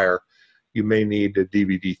of wire. You may need a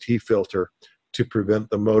DVDT filter to prevent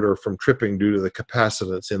the motor from tripping due to the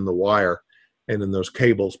capacitance in the wire and in those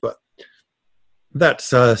cables, but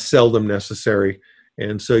that's seldom necessary.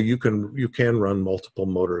 And so you can run multiple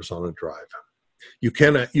motors on a drive.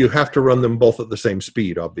 You have to run them both at the same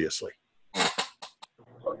speed, obviously.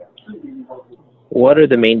 What are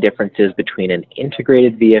the main differences between an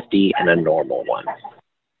integrated VFD and a normal one?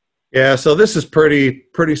 Yeah, so this is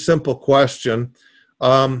pretty simple question.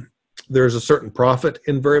 There's a certain profit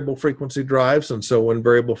in variable frequency drives, and so when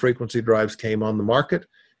variable frequency drives came on the market,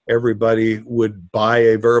 everybody would buy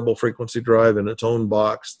a variable frequency drive in its own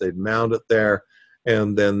box. They'd mount it there,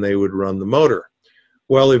 and then they would run the motor.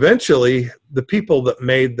 Well, eventually, the people that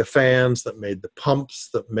made the fans, that made the pumps,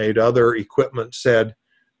 that made other equipment said,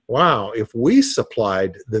 wow, if we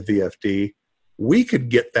supplied the VFD, we could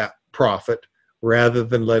get that profit rather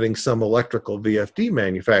than letting some electrical VFD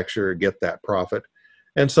manufacturer get that profit.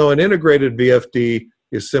 And so an integrated VFD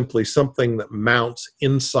is simply something that mounts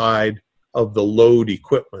inside of the load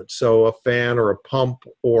equipment. So a fan or a pump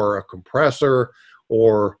or a compressor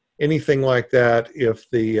or anything like that, if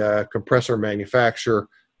the compressor manufacturer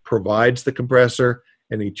provides the compressor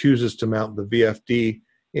and he chooses to mount the VFD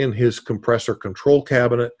in his compressor control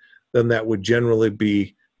cabinet, then that would generally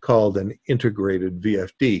be called an integrated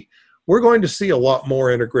VFD. We're going to see a lot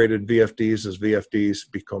more integrated VFDs as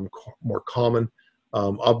VFDs become more common.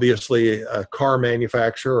 Obviously, a car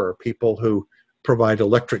manufacturer or people who provide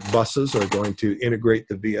electric buses are going to integrate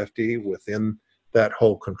the VFD within that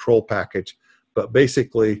whole control package. But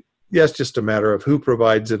basically, yeah, it's just a matter of who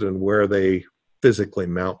provides it and where they physically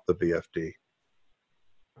mount the VFD.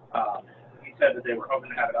 He said that they were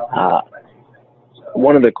hoping to have it up.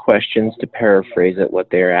 One of the questions, to paraphrase it, what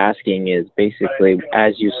they're asking is basically,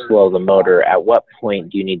 as you slow the motor, at what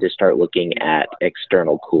point do you need to start looking at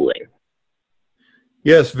external cooling?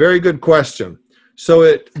 Yes, very good question.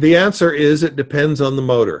 So the answer is it depends on the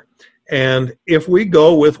motor. And if we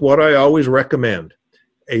go with what I always recommend,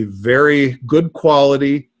 a very good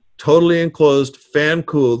quality, totally enclosed,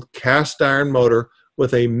 fan-cooled cast iron motor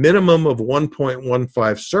with a minimum of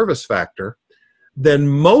 1.15 service factor, then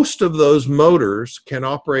most of those motors can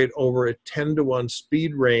operate over a 10-to-1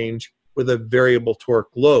 speed range with a variable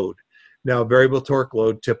torque load. Now, variable torque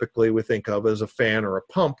load typically we think of as a fan or a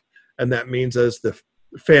pump, and that means as the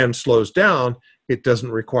fan slows down, it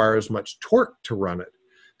doesn't require as much torque to run it.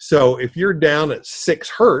 So if you're down at 6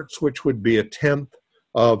 hertz, which would be a tenth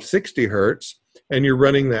of 60 hertz, and you're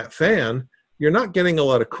running that fan, you're not getting a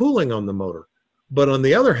lot of cooling on the motor. But on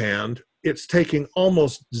the other hand, it's taking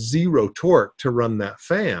almost zero torque to run that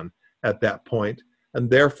fan at that point, and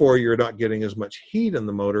therefore you're not getting as much heat in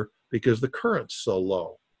the motor because the current's so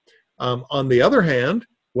low. On the other hand,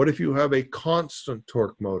 what if you have a constant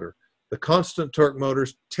torque motor? The constant torque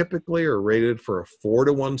motors typically are rated for a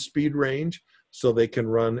 4-to-1 speed range, so they can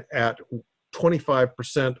run at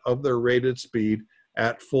 25% of their rated speed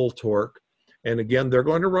at full torque. And again, they're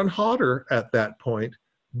going to run hotter at that point,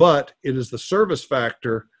 but it is the service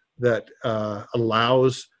factor that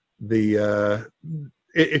allows the,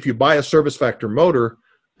 if you buy a service factor motor,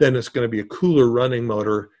 then it's going to be a cooler running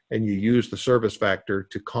motor, and you use the service factor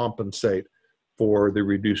to compensate for the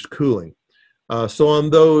reduced cooling. So on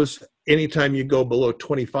those, anytime you go below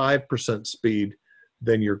 25% speed,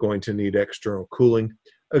 then you're going to need external cooling.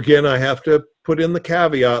 Again, I have to put in the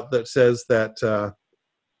caveat that says that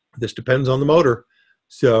this depends on the motor.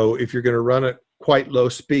 So if you're going to run at quite low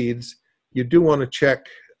speeds, you do want to check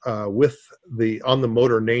on the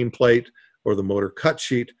motor nameplate or the motor cut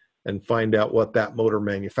sheet and find out what that motor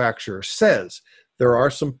manufacturer says. There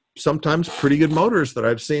are sometimes pretty good motors that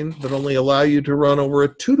I've seen that only allow you to run over a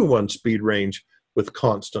 2-to-1 speed range with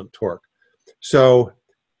constant torque. So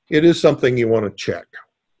it is something you want to check.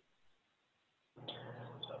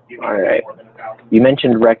 All right. You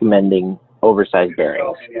mentioned recommending oversized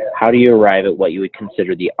bearings. How do you arrive at what you would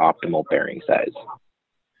consider the optimal bearing size?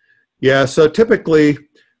 Yeah, so typically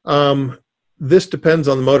this depends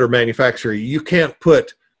on the motor manufacturer. You can't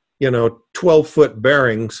put 12-foot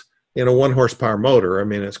bearings in a 1-horsepower motor. I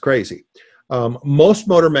mean, it's crazy. Most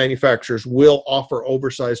motor manufacturers will offer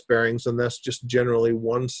oversized bearings, and that's just generally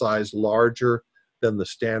one size larger than the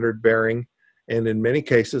standard bearing. And in many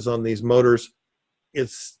cases on these motors,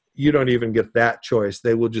 you don't even get that choice.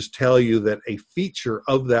 They will just tell you that a feature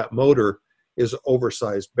of that motor is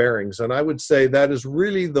oversized bearings. And I would say that is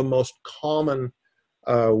really the most common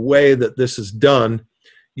way that this is done.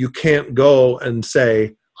 You can't go and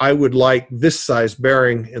say, I would like this size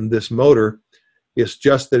bearing in this motor. It's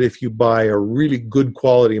just that if you buy a really good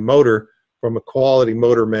quality motor from a quality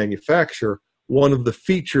motor manufacturer, one of the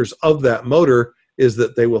features of that motor is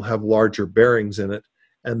that they will have larger bearings in it,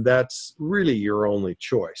 and that's really your only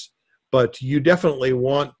choice. But you definitely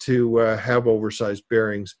want to have oversized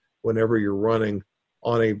bearings whenever you're running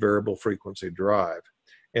on a variable frequency drive.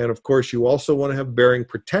 And of course, you also want to have bearing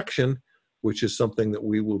protection, which is something that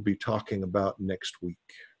we will be talking about next week.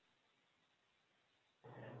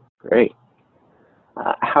 Great.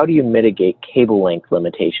 How do you mitigate cable length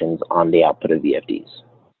limitations on the output of VFDs?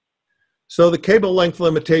 So the cable length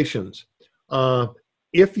limitations,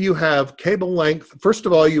 if you have cable length, first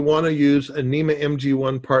of all, you want to use a NEMA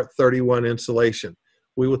MG1 Part 31 insulation.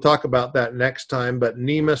 We will talk about that next time, but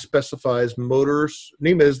NEMA specifies motors.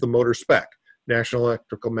 NEMA is the motor spec, National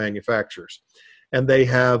Electrical Manufacturers. And they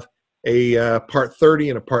have a Part 30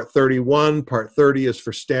 and a Part 31. Part 30 is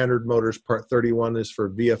for standard motors. Part 31 is for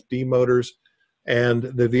VFD motors. And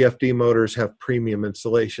the VFD motors have premium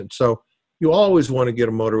insulation. So you always want to get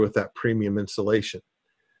a motor with that premium insulation.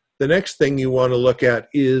 The next thing you want to look at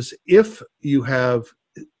is if you have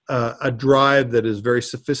a drive that is very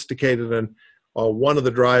sophisticated, and one of the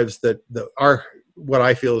drives what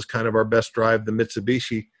I feel is kind of our best drive, the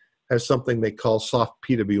Mitsubishi, has something they call soft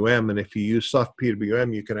PWM. And if you use soft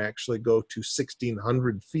PWM, you can actually go to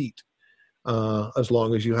 1,600 feet as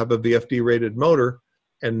long as you have a VFD rated motor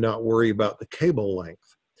and not worry about the cable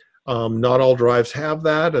length. Not all drives have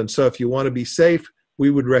that. And so if you want to be safe,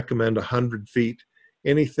 we would recommend 100 feet.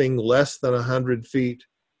 Anything less than 100 feet,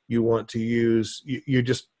 you want to use, you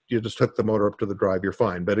just hook the motor up to the drive, you're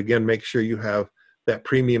fine. But again, make sure you have that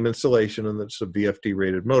premium insulation and that's a VFD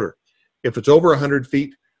rated motor. If it's over 100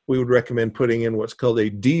 feet, we would recommend putting in what's called a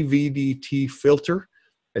DVDT filter.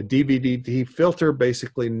 A DVDT filter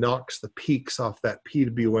basically knocks the peaks off that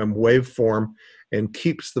PWM waveform and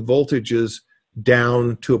keeps the voltages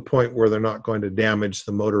down to a point where they're not going to damage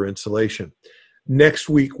the motor insulation. Next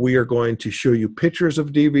week, we are going to show you pictures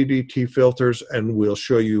of DVDT filters, and we'll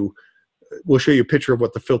show you a picture of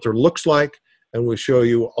what the filter looks like, and we'll show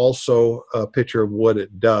you also a picture of what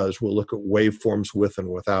it does. We'll look at waveforms with and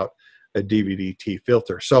without a DVDT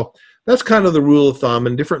filter. So that's kind of the rule of thumb,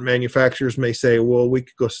 and different manufacturers may say, well, we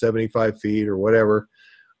could go 75 feet or whatever.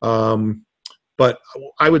 But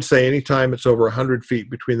I would say anytime it's over 100 feet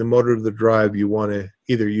between the motor to the drive, you want to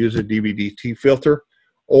either use a DVDT filter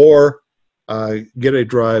or get a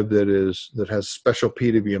drive that has special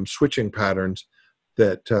PWM switching patterns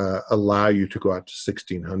that allow you to go out to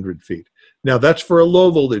 1,600 feet. Now, that's for a low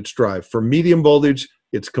voltage drive. For medium voltage,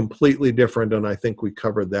 it's completely different, and I think we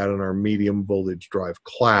covered that in our medium voltage drive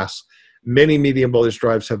class. Many medium voltage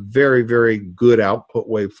drives have very, very good output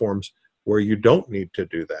waveforms where you don't need to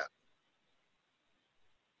do that.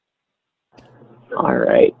 All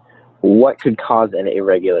right. What could cause an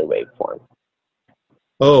irregular waveform?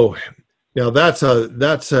 Oh, now that's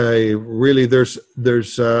a really, there's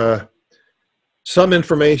some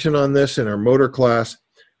information on this in our motor class,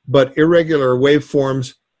 but irregular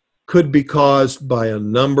waveforms could be caused by a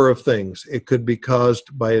number of things. It could be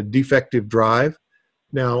caused by a defective drive.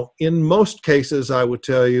 Now, in most cases, I would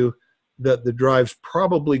tell you that the drive's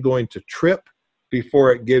probably going to trip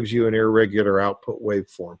before it gives you an irregular output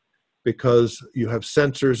waveform, because you have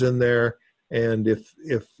sensors in there, and if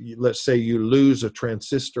let's say you lose a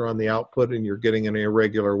transistor on the output and you're getting an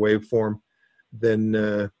irregular waveform,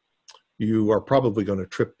 then you are probably going to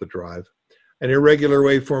trip the drive. An irregular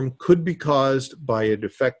waveform could be caused by a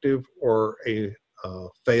defective or a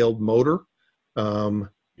failed motor.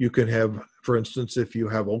 You can have, for instance, if you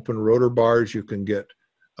have open rotor bars, you can get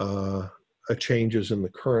changes in the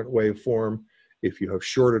current waveform. If you have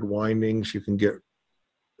shorted windings, you can get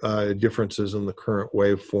differences in the current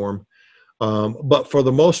waveform. But for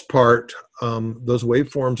the most part, those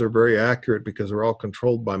waveforms are very accurate because they're all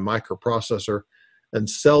controlled by microprocessor, and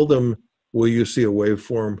seldom will you see a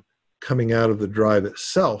waveform coming out of the drive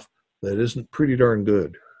itself that isn't pretty darn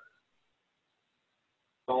good.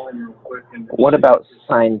 What about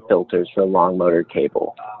sine filters for long motor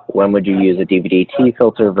cable? When would you use a DVDT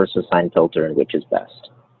filter versus sine filter, and which is best?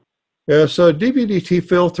 Yeah, so a DVDT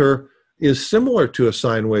filter is similar to a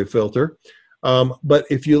sine wave filter, but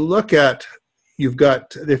if you look at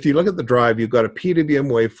the drive, you've got a PWM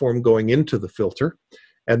waveform going into the filter,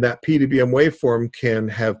 and that PWM waveform can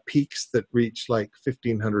have peaks that reach like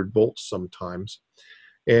 1,500 volts sometimes.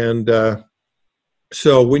 And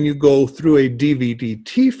so when you go through a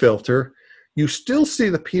DVDT filter, you still see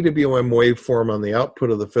the PWM waveform on the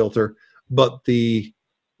output of the filter, but the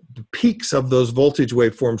peaks of those voltage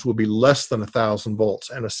waveforms will be less than 1,000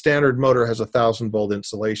 volts, and a standard motor has 1,000 volt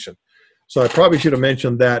insulation. So I probably should have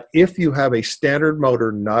mentioned that if you have a standard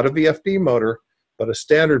motor, not a VFD motor, but a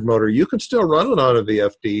standard motor, you can still run it on a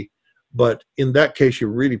VFD, but in that case, you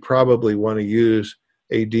really probably want to use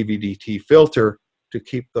a DVDT filter to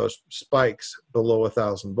keep those spikes below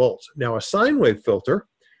 1,000 volts. Now, a sine wave filter,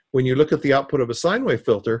 when you look at the output of a sine wave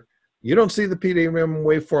filter, you don't see the PWM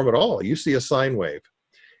waveform at all. You see a sine wave.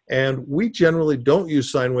 And we generally don't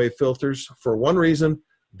use sine wave filters for one reason: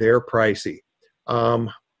 they're pricey.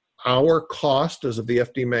 Our cost as a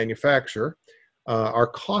VFD manufacturer, our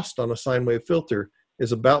cost on a sine wave filter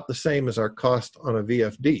is about the same as our cost on a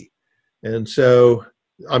VFD. And so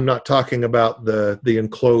I'm not talking about the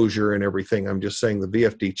enclosure and everything. I'm just saying the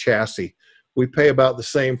VFD chassis. We pay about the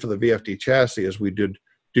same for the VFD chassis as we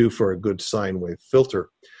do for a good sine wave filter.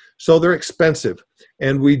 So they're expensive,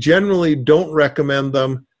 and we generally don't recommend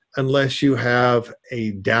them unless you have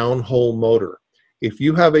a downhole motor. If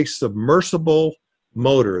you have a submersible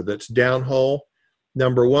motor that's downhole,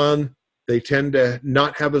 number one, they tend to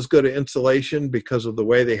not have as good an insulation because of the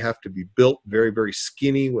way they have to be built, very, very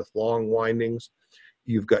skinny with long windings.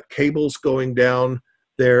 You've got cables going down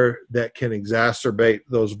there that can exacerbate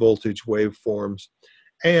those voltage waveforms.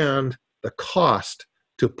 And the cost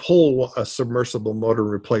to pull a submersible motor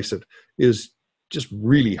and replace it is just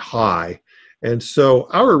really high. And so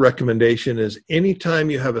our recommendation is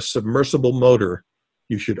anytime you have a submersible motor,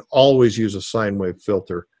 you should always use a sine wave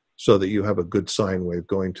filter so that you have a good sine wave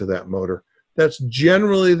going to that motor. That's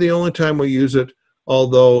generally the only time we use it,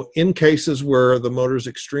 although in cases where the motor is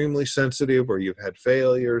extremely sensitive or you've had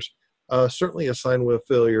failures, certainly a sine wave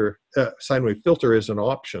filter is an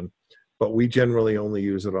option, but we generally only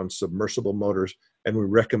use it on submersible motors, and we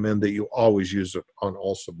recommend that you always use it on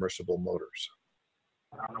all submersible motors.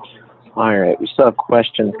 All right, we still have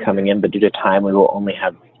questions coming in, but due to time, we will only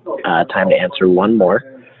have time to answer one more.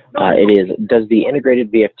 It is, does the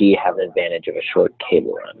integrated VFD have an advantage of a short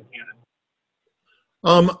cable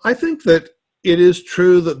run? I think that it is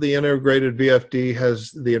true that the integrated VFD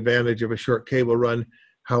has the advantage of a short cable run.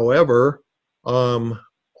 However,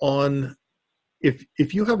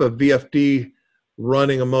 if you have a VFD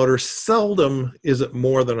running a motor. Seldom is it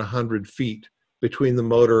more than 100 feet between the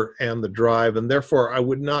motor and the drive, and therefore I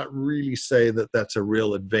would not really say that that's a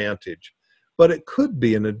real advantage. But it could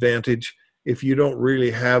be an advantage if you don't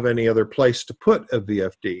really have any other place to put a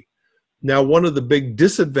VFD. Now, one of the big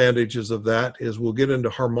disadvantages of that is we'll get into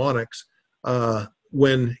harmonics.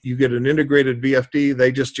 When you get an integrated VFD,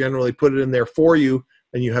 they just generally put it in there for you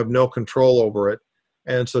and you have no control over it.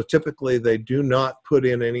 And so typically they do not put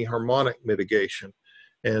in any harmonic mitigation.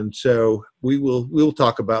 And so we'll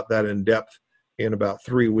talk about that in depth in about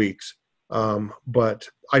 3 weeks. But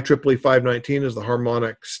IEEE 519 is the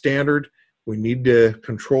harmonic standard. We need to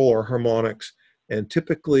control our harmonics. And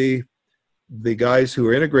typically the guys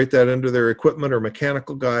who integrate that into their equipment are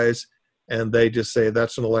mechanical guys, and they just say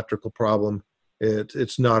that's an electrical problem.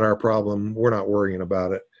 It's not our problem. We're not worrying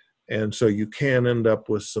about it. And so you can end up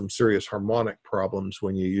with some serious harmonic problems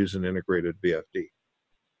when you use an integrated VFD.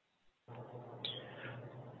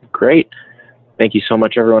 Great. Thank you so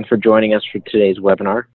much, everyone, for joining us for today's webinar.